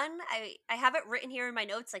 Like one, I have it written here in my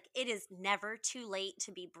notes. Like it is never too late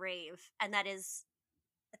to be brave, and that is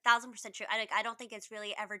 1,000% true. I don't think it's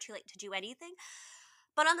really ever too late to do anything.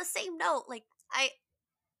 But on the same note, like I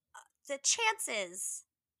the chances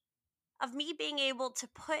of me being able to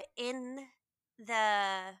put in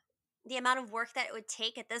the the amount of work that it would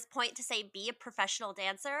take at this point to say be a professional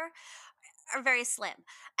dancer are very slim.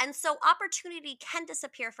 And so opportunity can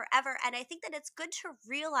disappear forever. And I think that it's good to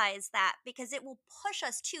realize that because it will push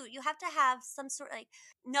us too. You have to have some sort like,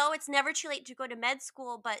 no, it's never too late to go to med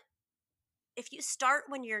school, but if you start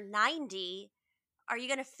when you're 90, are you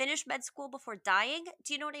going to finish med school before dying?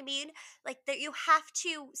 Do you know what I mean? Like that you have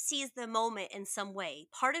to seize the moment in some way.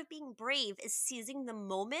 Part of being brave is seizing the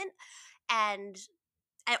moment and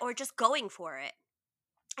or just going for it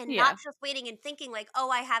and not Yeah. just waiting and thinking like, "Oh,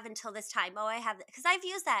 I have until this time. Oh, I have," because I've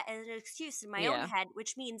used that as an excuse in my own Yeah. head,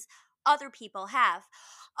 which means other people have.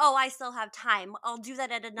 "Oh, I still have time. I'll do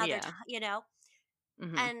that at another Yeah. time."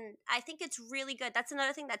 Mhm. And I think it's really good. That's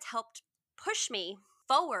another thing that's helped push me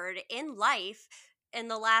forward in life in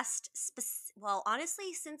the last well,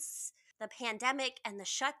 honestly, since the pandemic and the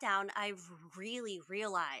shutdown, I've really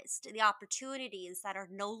realized the opportunities that are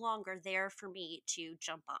no longer there for me to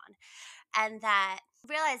jump on, and that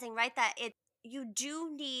realizing right that it you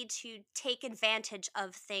do need to take advantage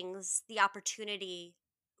of things, the opportunity,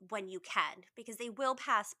 when you can, because they will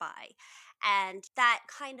pass by. And that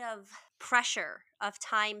kind of pressure of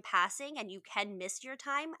time passing and you can miss your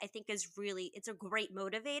time, I think is really, it's a great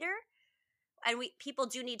motivator. And we people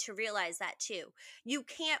do need to realize that too. You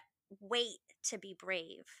can't wait to be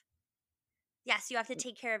brave. Yes, you have to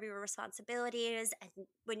take care of your responsibilities, and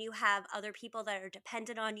when you have other people that are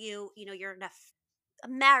dependent on you, you're in a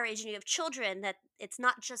marriage and you have children, that it's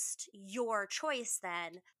not just your choice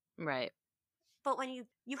then. Right. But when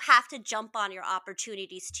you have to jump on your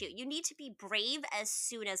opportunities too. You need to be brave as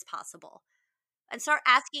soon as possible. And start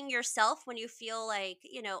asking yourself when you feel like,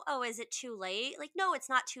 oh, is it too late? Like, no, it's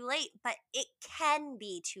not too late, but it can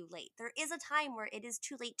be too late. There is a time where it is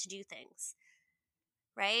too late to do things,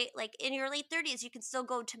 right? Like in your late 30s, you can still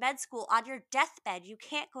go to med school. On your deathbed, you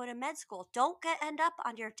can't go to med school. Don't end up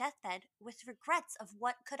on your deathbed with regrets of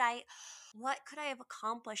what could I have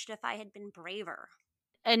accomplished if I had been braver.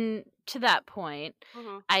 And to that point,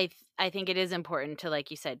 Hmm. I think it is important to, like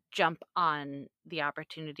you said, jump on the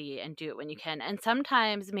opportunity and do it when you can. And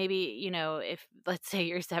sometimes maybe, if let's say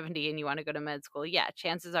you're 70 and you want to go to med school, yeah,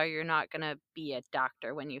 chances are you're not going to be a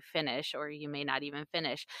doctor when you finish, or you may not even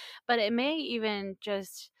finish. But it may even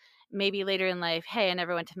just maybe later in life, hey, I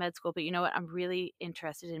never went to med school, but you know what? I'm really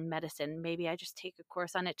interested in medicine. Maybe I just take a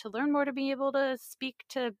course on it to learn more, to be able to speak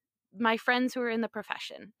to my friends who are in the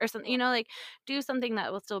profession or something, Yeah. like do something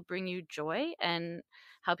that will still bring you joy and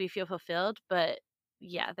help you feel fulfilled. But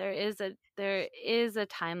yeah, there is a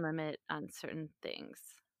time limit on certain things.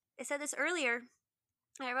 I said this earlier.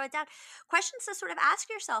 I wrote it down. Questions to sort of ask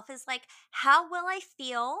yourself is like, how will I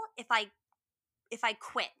feel if I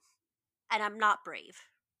quit and I'm not brave?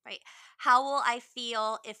 Right? How will I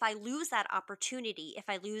feel if I lose that opportunity, if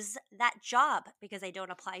I lose that job because I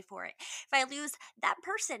don't apply for it, if I lose that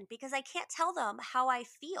person because I can't tell them how I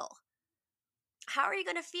feel? How are you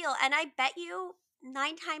going to feel? And I bet you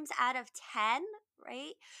 9 times out of 10,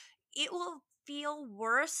 right? It will feel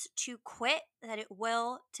worse to quit than it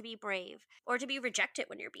will to be brave or to be rejected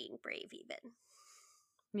when you're being brave, even.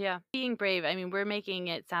 Yeah, being brave, I mean, we're making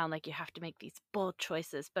it sound like you have to make these bold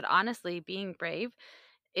choices, but honestly, being brave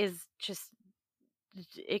is just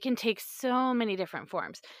it can take so many different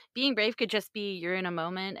forms. Being brave could just be you're in a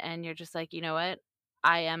moment and you're just like, "You know what?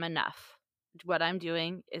 I am enough. What I'm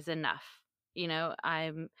doing is enough.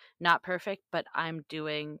 I'm not perfect, but I'm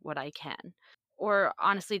doing what I can." Or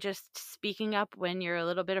honestly, just speaking up when you're a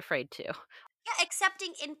little bit afraid to. Yeah,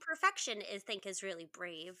 accepting imperfection is really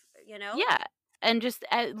brave, you know? Yeah, and just,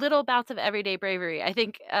 little bouts of everyday bravery. I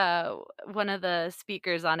think, one of the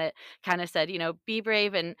speakers on it kinda said, "Be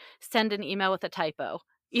brave and send an email with a typo."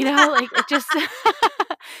 Like, it just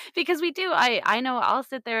because we do. I know I'll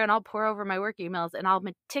sit there and I'll pour over my work emails, and I'll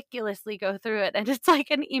meticulously go through it, and it's like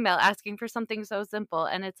an email asking for something so simple,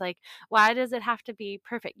 and it's like, why does it have to be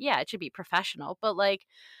perfect? Yeah, it should be professional, but, like,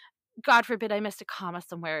 God forbid I missed a comma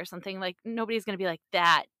somewhere or something, like, nobody's gonna be like,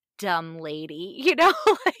 "That dumb lady,"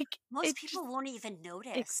 Like, Most it just people won't even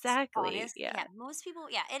notice. exactly, Honest, yeah. yeah, most people,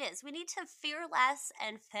 yeah, it is. We need to fear less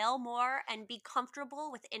and fail more and be comfortable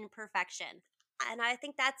with imperfection. And I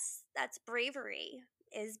think that's bravery,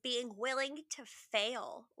 is being willing to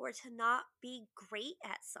fail or to not be great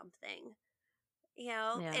at something.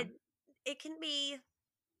 Yeah. It can be,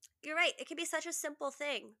 you're right, it can be such a simple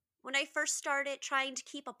thing. When I first started trying to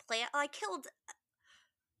keep a plant, I killed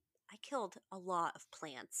a lot of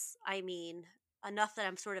plants. I mean, enough that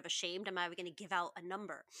I'm sort of ashamed. I'm not going to give out a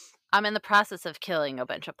number. I'm in the process of killing a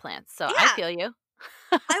bunch of plants, so I Yeah, feel you.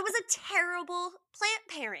 I was a terrible plant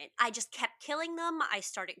parent. I just kept killing them. I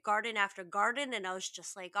started garden after garden, and I was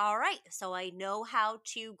just like, all right, so I know how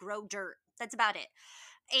to grow dirt. That's about it.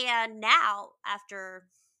 And now, after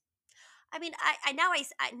I mean, I now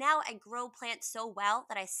now I grow plants so well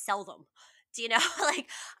that I sell them. Do you know? Like,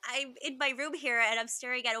 I'm in my room here and I'm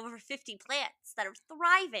staring at over 50 plants that are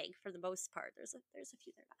thriving for the most part. There's a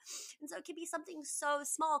few that are not. And so it can be something so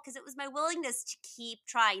small, because it was my willingness to keep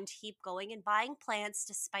trying, to keep going and buying plants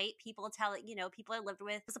despite people telling, people I lived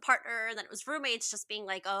with as a partner, and then it was roommates just being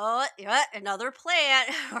like, "Oh, yeah, another plant."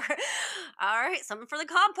 Or, "All right, something for the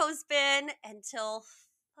compost bin," until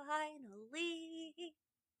finally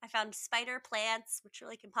I found spider plants, which are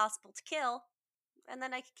like impossible to kill, and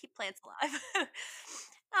then I could keep plants alive.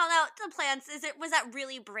 No, the plants, was that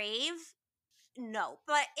really brave? No,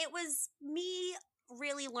 but it was me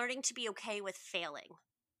really learning to be okay with failing.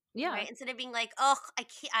 Yeah. Right? Instead of being like, "Oh,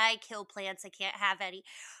 I kill plants, I can't have any."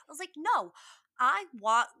 I was like, "No, I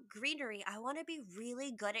want greenery. I want to be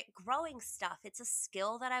really good at growing stuff. It's a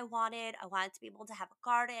skill that I wanted. I wanted to be able to have a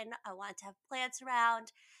garden. I wanted to have plants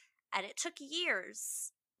around, and it took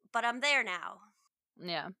years, but I'm there now."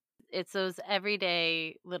 Yeah. It's those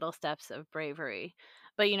everyday little steps of bravery.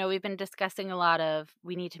 But, we've been discussing a lot of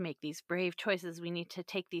we need to make these brave choices. We need to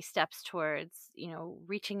take these steps towards,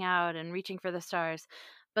 reaching out and reaching for the stars.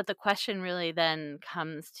 But the question really then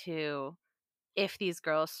comes to, if these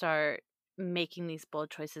girls start making these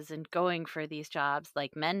bold choices and going for these jobs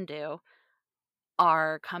like men do,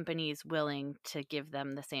 are companies willing to give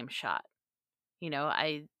them the same shot?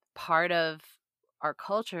 I Part of our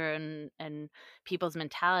culture and people's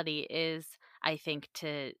mentality is, I think,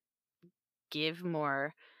 to give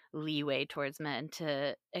more leeway towards men,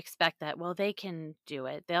 to expect that, well, they can do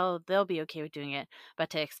it, they'll be okay with doing it, but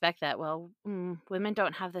to expect that, well, women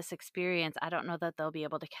don't have this experience, I don't know that they'll be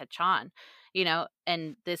able to catch on.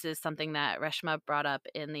 And this is something that Reshma brought up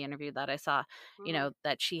in the interview that I saw, Hmm.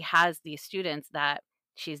 that she has these students that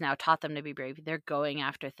she's now taught them to be brave, they're going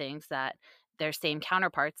after things that their same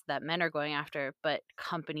counterparts that men are going after, but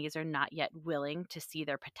companies are not yet willing to see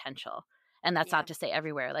their potential. And that's Yeah. not to say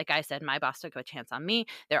everywhere. Like I said, my boss took a chance on me.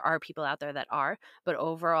 There are people out there that are, but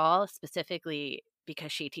overall, specifically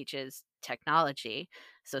because she teaches technology,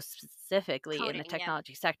 so specifically in the Coding, yeah.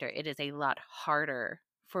 technology sector, it is a lot harder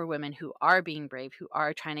for women who are being brave, who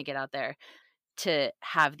are trying to get out there, to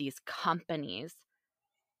have these companies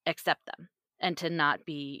accept them and to not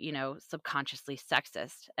be, subconsciously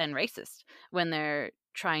sexist and racist when they're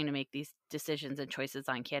trying to make these decisions and choices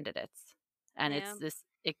on candidates. And Yeah.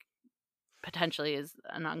 it potentially is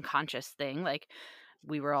an unconscious thing. Like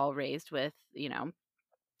we were all raised with,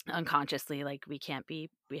 unconsciously, like we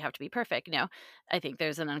have to be perfect. I think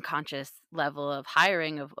there's an unconscious level of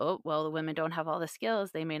hiring of, oh, well, the women don't have all the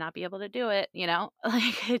skills. They may not be able to do it,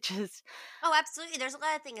 like it just, Oh, absolutely. There's a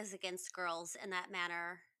lot of things against girls in that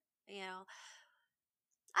manner. You know,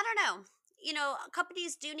 I don't know.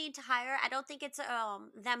 Companies do need to hire. I don't think it's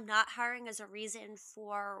them not hiring as a reason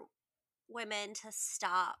for women to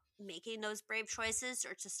stop making those brave choices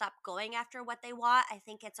or to stop going after what they want. I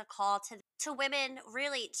think it's a call to women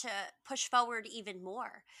really to push forward even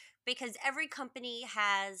more, because every company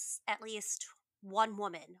has at least one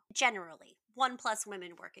woman, generally one plus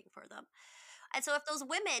women working for them. And so if those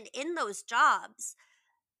women in those jobs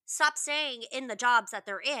stop staying in the jobs that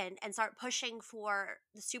they're in and start pushing for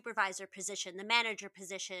the supervisor position, the manager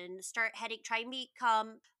position, start heading, try and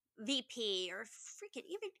become VP or freaking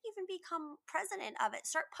even become president of it,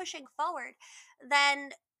 start pushing forward, then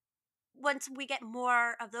once we get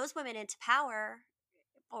more of those women into power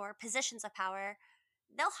or positions of power,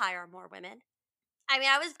 they'll hire more women. I mean,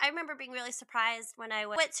 I remember being really surprised when I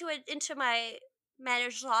went into my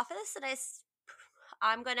manager's office and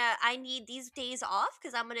I need these days off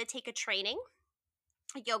because I'm gonna take a training,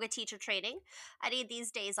 a yoga teacher training. I need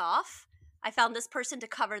these days off. I found this person to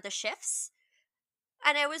cover the shifts.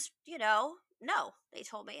 And I was, no, they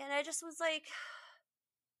told me. And I just was like,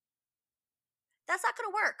 that's not going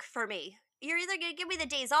to work for me. You're either going to give me the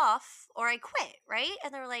days off or I quit, right?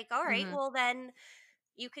 And they're like, all right, mhm. well, then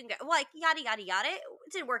you can go, like, yada, yada, yada.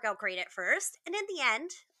 It didn't work out great at first. And in the end,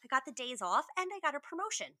 I got the days off and I got a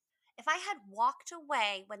promotion. If I had walked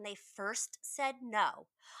away when they first said no,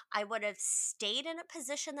 I would have stayed in a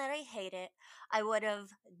position that I hated. I would have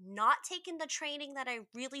not taken the training that I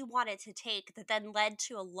really wanted to take, that then led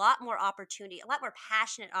to a lot more opportunity, a lot more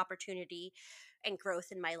passionate opportunity and growth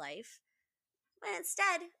in my life. But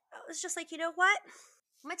instead, I was just like, you know what?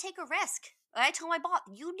 I'm going to take a risk. I told my boss,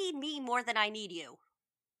 you need me more than I need you.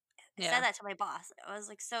 I said Yeah. that to my boss. I was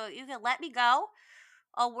like, so you can let me go.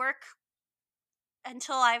 I'll work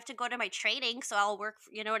until I have to go to my training. So I'll work,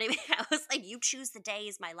 you know what I mean? I was like, you choose the day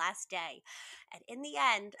is my last day. And in the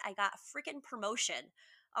end, I got a freaking promotion.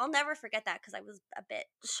 I'll never forget that because I was a bit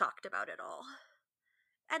shocked about it all.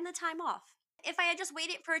 And the time off. If I had just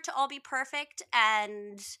waited for it to all be perfect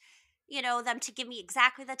and, them to give me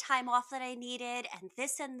exactly the time off that I needed and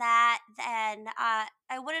this and that, then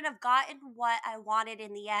I wouldn't have gotten what I wanted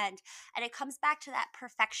in the end. And it comes back to that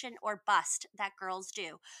perfection or bust that girls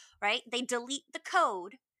do, right? They delete the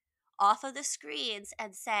code off of the screens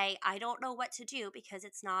and say, I don't know what to do because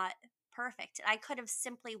it's not perfect. I could have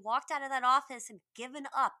simply walked out of that office and given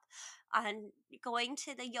up on going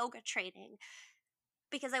to the yoga training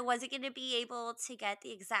because I wasn't going to be able to get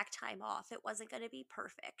the exact time off. It wasn't going to be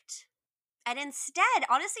perfect. And instead,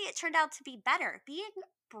 honestly, it turned out to be better. Being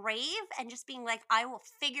brave and just being like, I will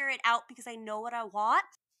figure it out because I know what I want,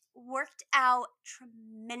 worked out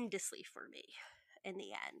tremendously for me in the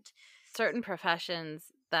end. Certain professions,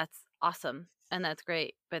 that's awesome and that's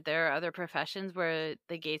great, but there are other professions where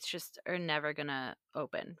the gates just are never gonna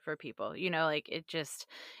open for people. Like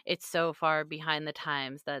it's so far behind the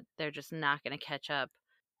times that they're just not gonna catch up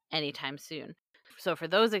anytime soon. So for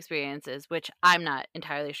those experiences, which I'm not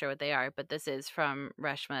entirely sure what they are, but this is from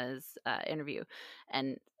Reshma's interview,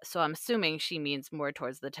 and so I'm assuming she means more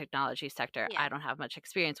towards the technology sector. Yeah. I don't have much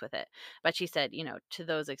experience with it, but she said, to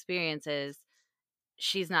those experiences,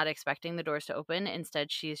 she's not expecting the doors to open.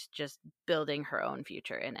 Instead, she's just building her own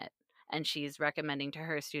future in it. And she's recommending to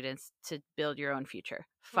her students to build your own future,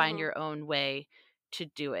 find Hmm. your own way to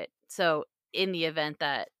do it. So, in the event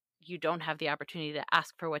that you don't have the opportunity to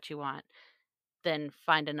ask for what you want, then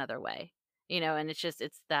find another way. And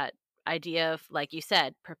it's that idea of, like you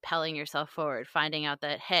said, propelling yourself forward, finding out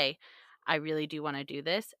that, hey, I really do want to do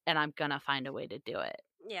this and I'm going to find a way to do it.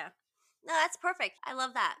 Yeah. No, that's perfect. I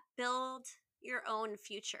love that. Build your own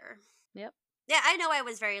future. Yep. Yeah, I know I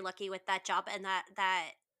was very lucky with that job and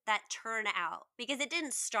that turnout because it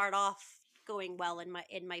didn't start off. going well in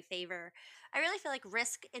my favor. I really feel like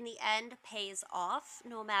risk in the end pays off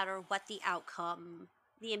no matter what the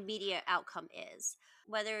immediate outcome is.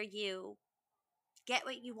 Whether you get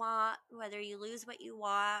what you want, whether you lose what you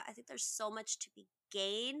want, I think there's so much to be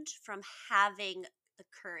gained from having the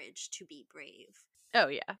courage to be brave. Oh,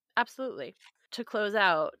 yeah, absolutely. To close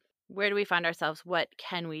out, where do we find ourselves? What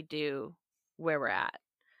can we do where we're at?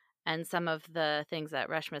 And some of the things that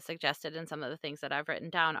Reshma suggested and some of the things that I've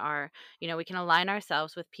written down are, we can align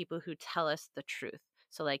ourselves with people who tell us the truth.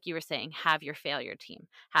 So, like you were saying, have your failure team,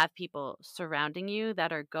 have people surrounding you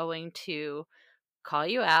that are going to call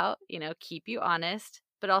you out, keep you honest,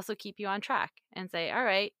 but also keep you on track and say, all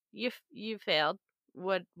right, you failed.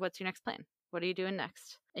 What's your next plan? What are you doing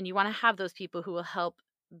next? And you want to have those people who will help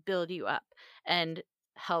build you up and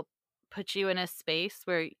help put you in a space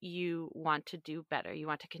where you want to do better. You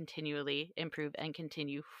want to continually improve and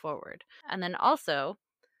continue forward. And then also,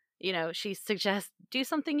 she suggests do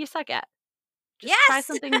something you suck at. Just try Yes.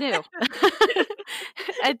 something new.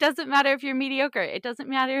 It doesn't matter if you're mediocre. It doesn't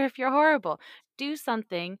matter if you're horrible. Do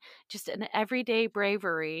something, just an everyday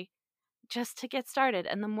bravery, just to get started.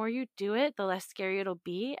 And the more you do it, the less scary it'll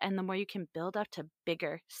be. And the more you can build up to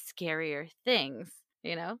bigger, scarier things,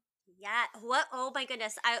 Yeah. What? Oh my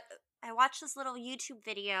goodness. I watched this little YouTube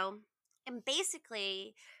video, and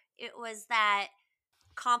basically, it was that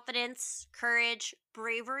confidence, courage,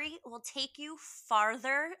 bravery will take you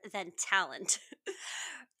farther than talent.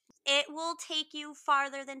 It will take you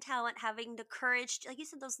farther than talent, having the courage, like you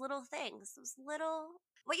said, those little things, those little.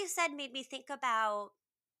 What you said made me think about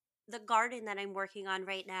the garden that I'm working on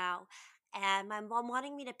right now. And my mom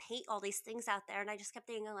wanting me to paint all these things out there. And I just kept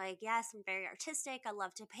thinking, like, yes, I'm very artistic. I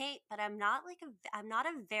love to paint, but I'm not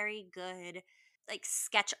a very good like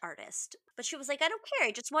sketch artist. But she was like, I don't care.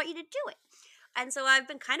 I just want you to do it. And so I've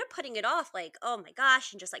been kind of putting it off, like, oh my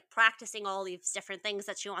gosh, and just like practicing all these different things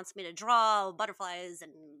that she wants me to draw, butterflies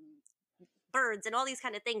and birds and all these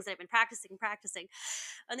kind of things that I've been practicing.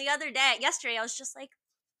 And yesterday, I was just like,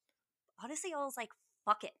 honestly, I was like,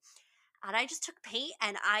 fuck it. And I just took paint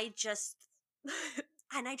and I just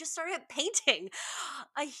and I just started painting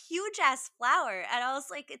a huge ass flower. And I was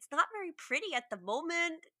like, it's not very pretty at the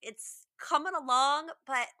moment. It's coming along,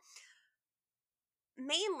 but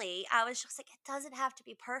mainly I was just like, it doesn't have to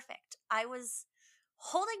be perfect. I was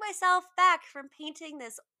holding myself back from painting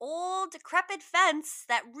this old decrepit fence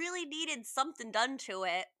that really needed something done to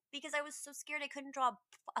it because I was so scared I couldn't draw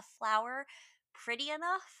a flower pretty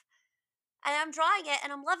enough. And I'm drawing it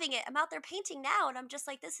and I'm loving it. I'm out there painting now and I'm just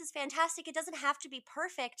like, this is fantastic. It doesn't have to be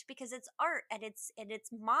perfect because it's art and it's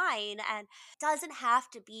mine, and it doesn't have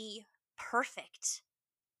to be perfect.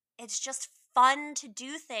 It's just fun to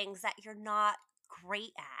do things that you're not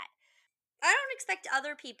great at. I don't expect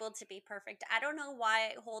other people to be perfect. I don't know why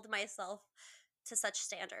I hold myself to such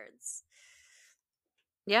standards.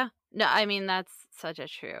 Yeah. No, I mean, that's such a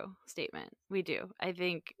true statement. We do. I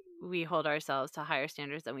think we hold ourselves to higher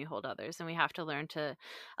standards than we hold others, and we have to learn to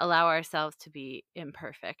allow ourselves to be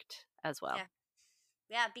imperfect as well. Yeah.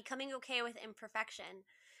 Yeah, becoming okay with imperfection.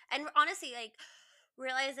 And honestly, like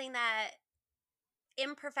realizing that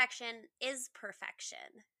imperfection is perfection.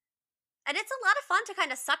 And it's a lot of fun to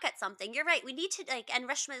kind of suck at something. You're right. We need to and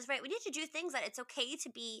Reshma is right. We need to do things that it's okay to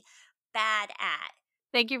be bad at.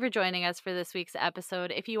 Thank you for joining us for this week's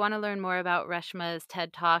episode. If you want to learn more about Reshma's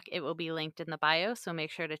TED Talk, it will be linked in the bio, so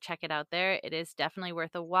make sure to check it out there. It is definitely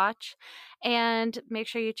worth a watch. And make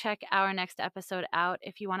sure you check our next episode out.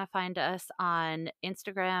 If you want to find us on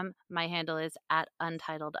Instagram, my handle is at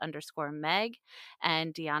untitled_Meg,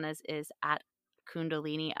 and Deanna's is at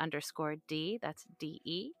Kundalini_D, that's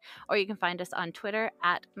DE. Or you can find us on Twitter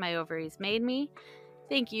at My Ovaries Made Me.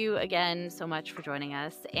 Thank you again so much for joining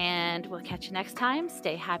us, and we'll catch you next time.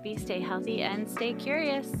 Stay happy, stay healthy, and stay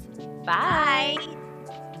curious. Bye.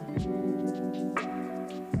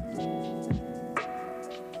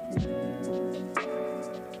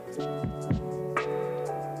 Bye.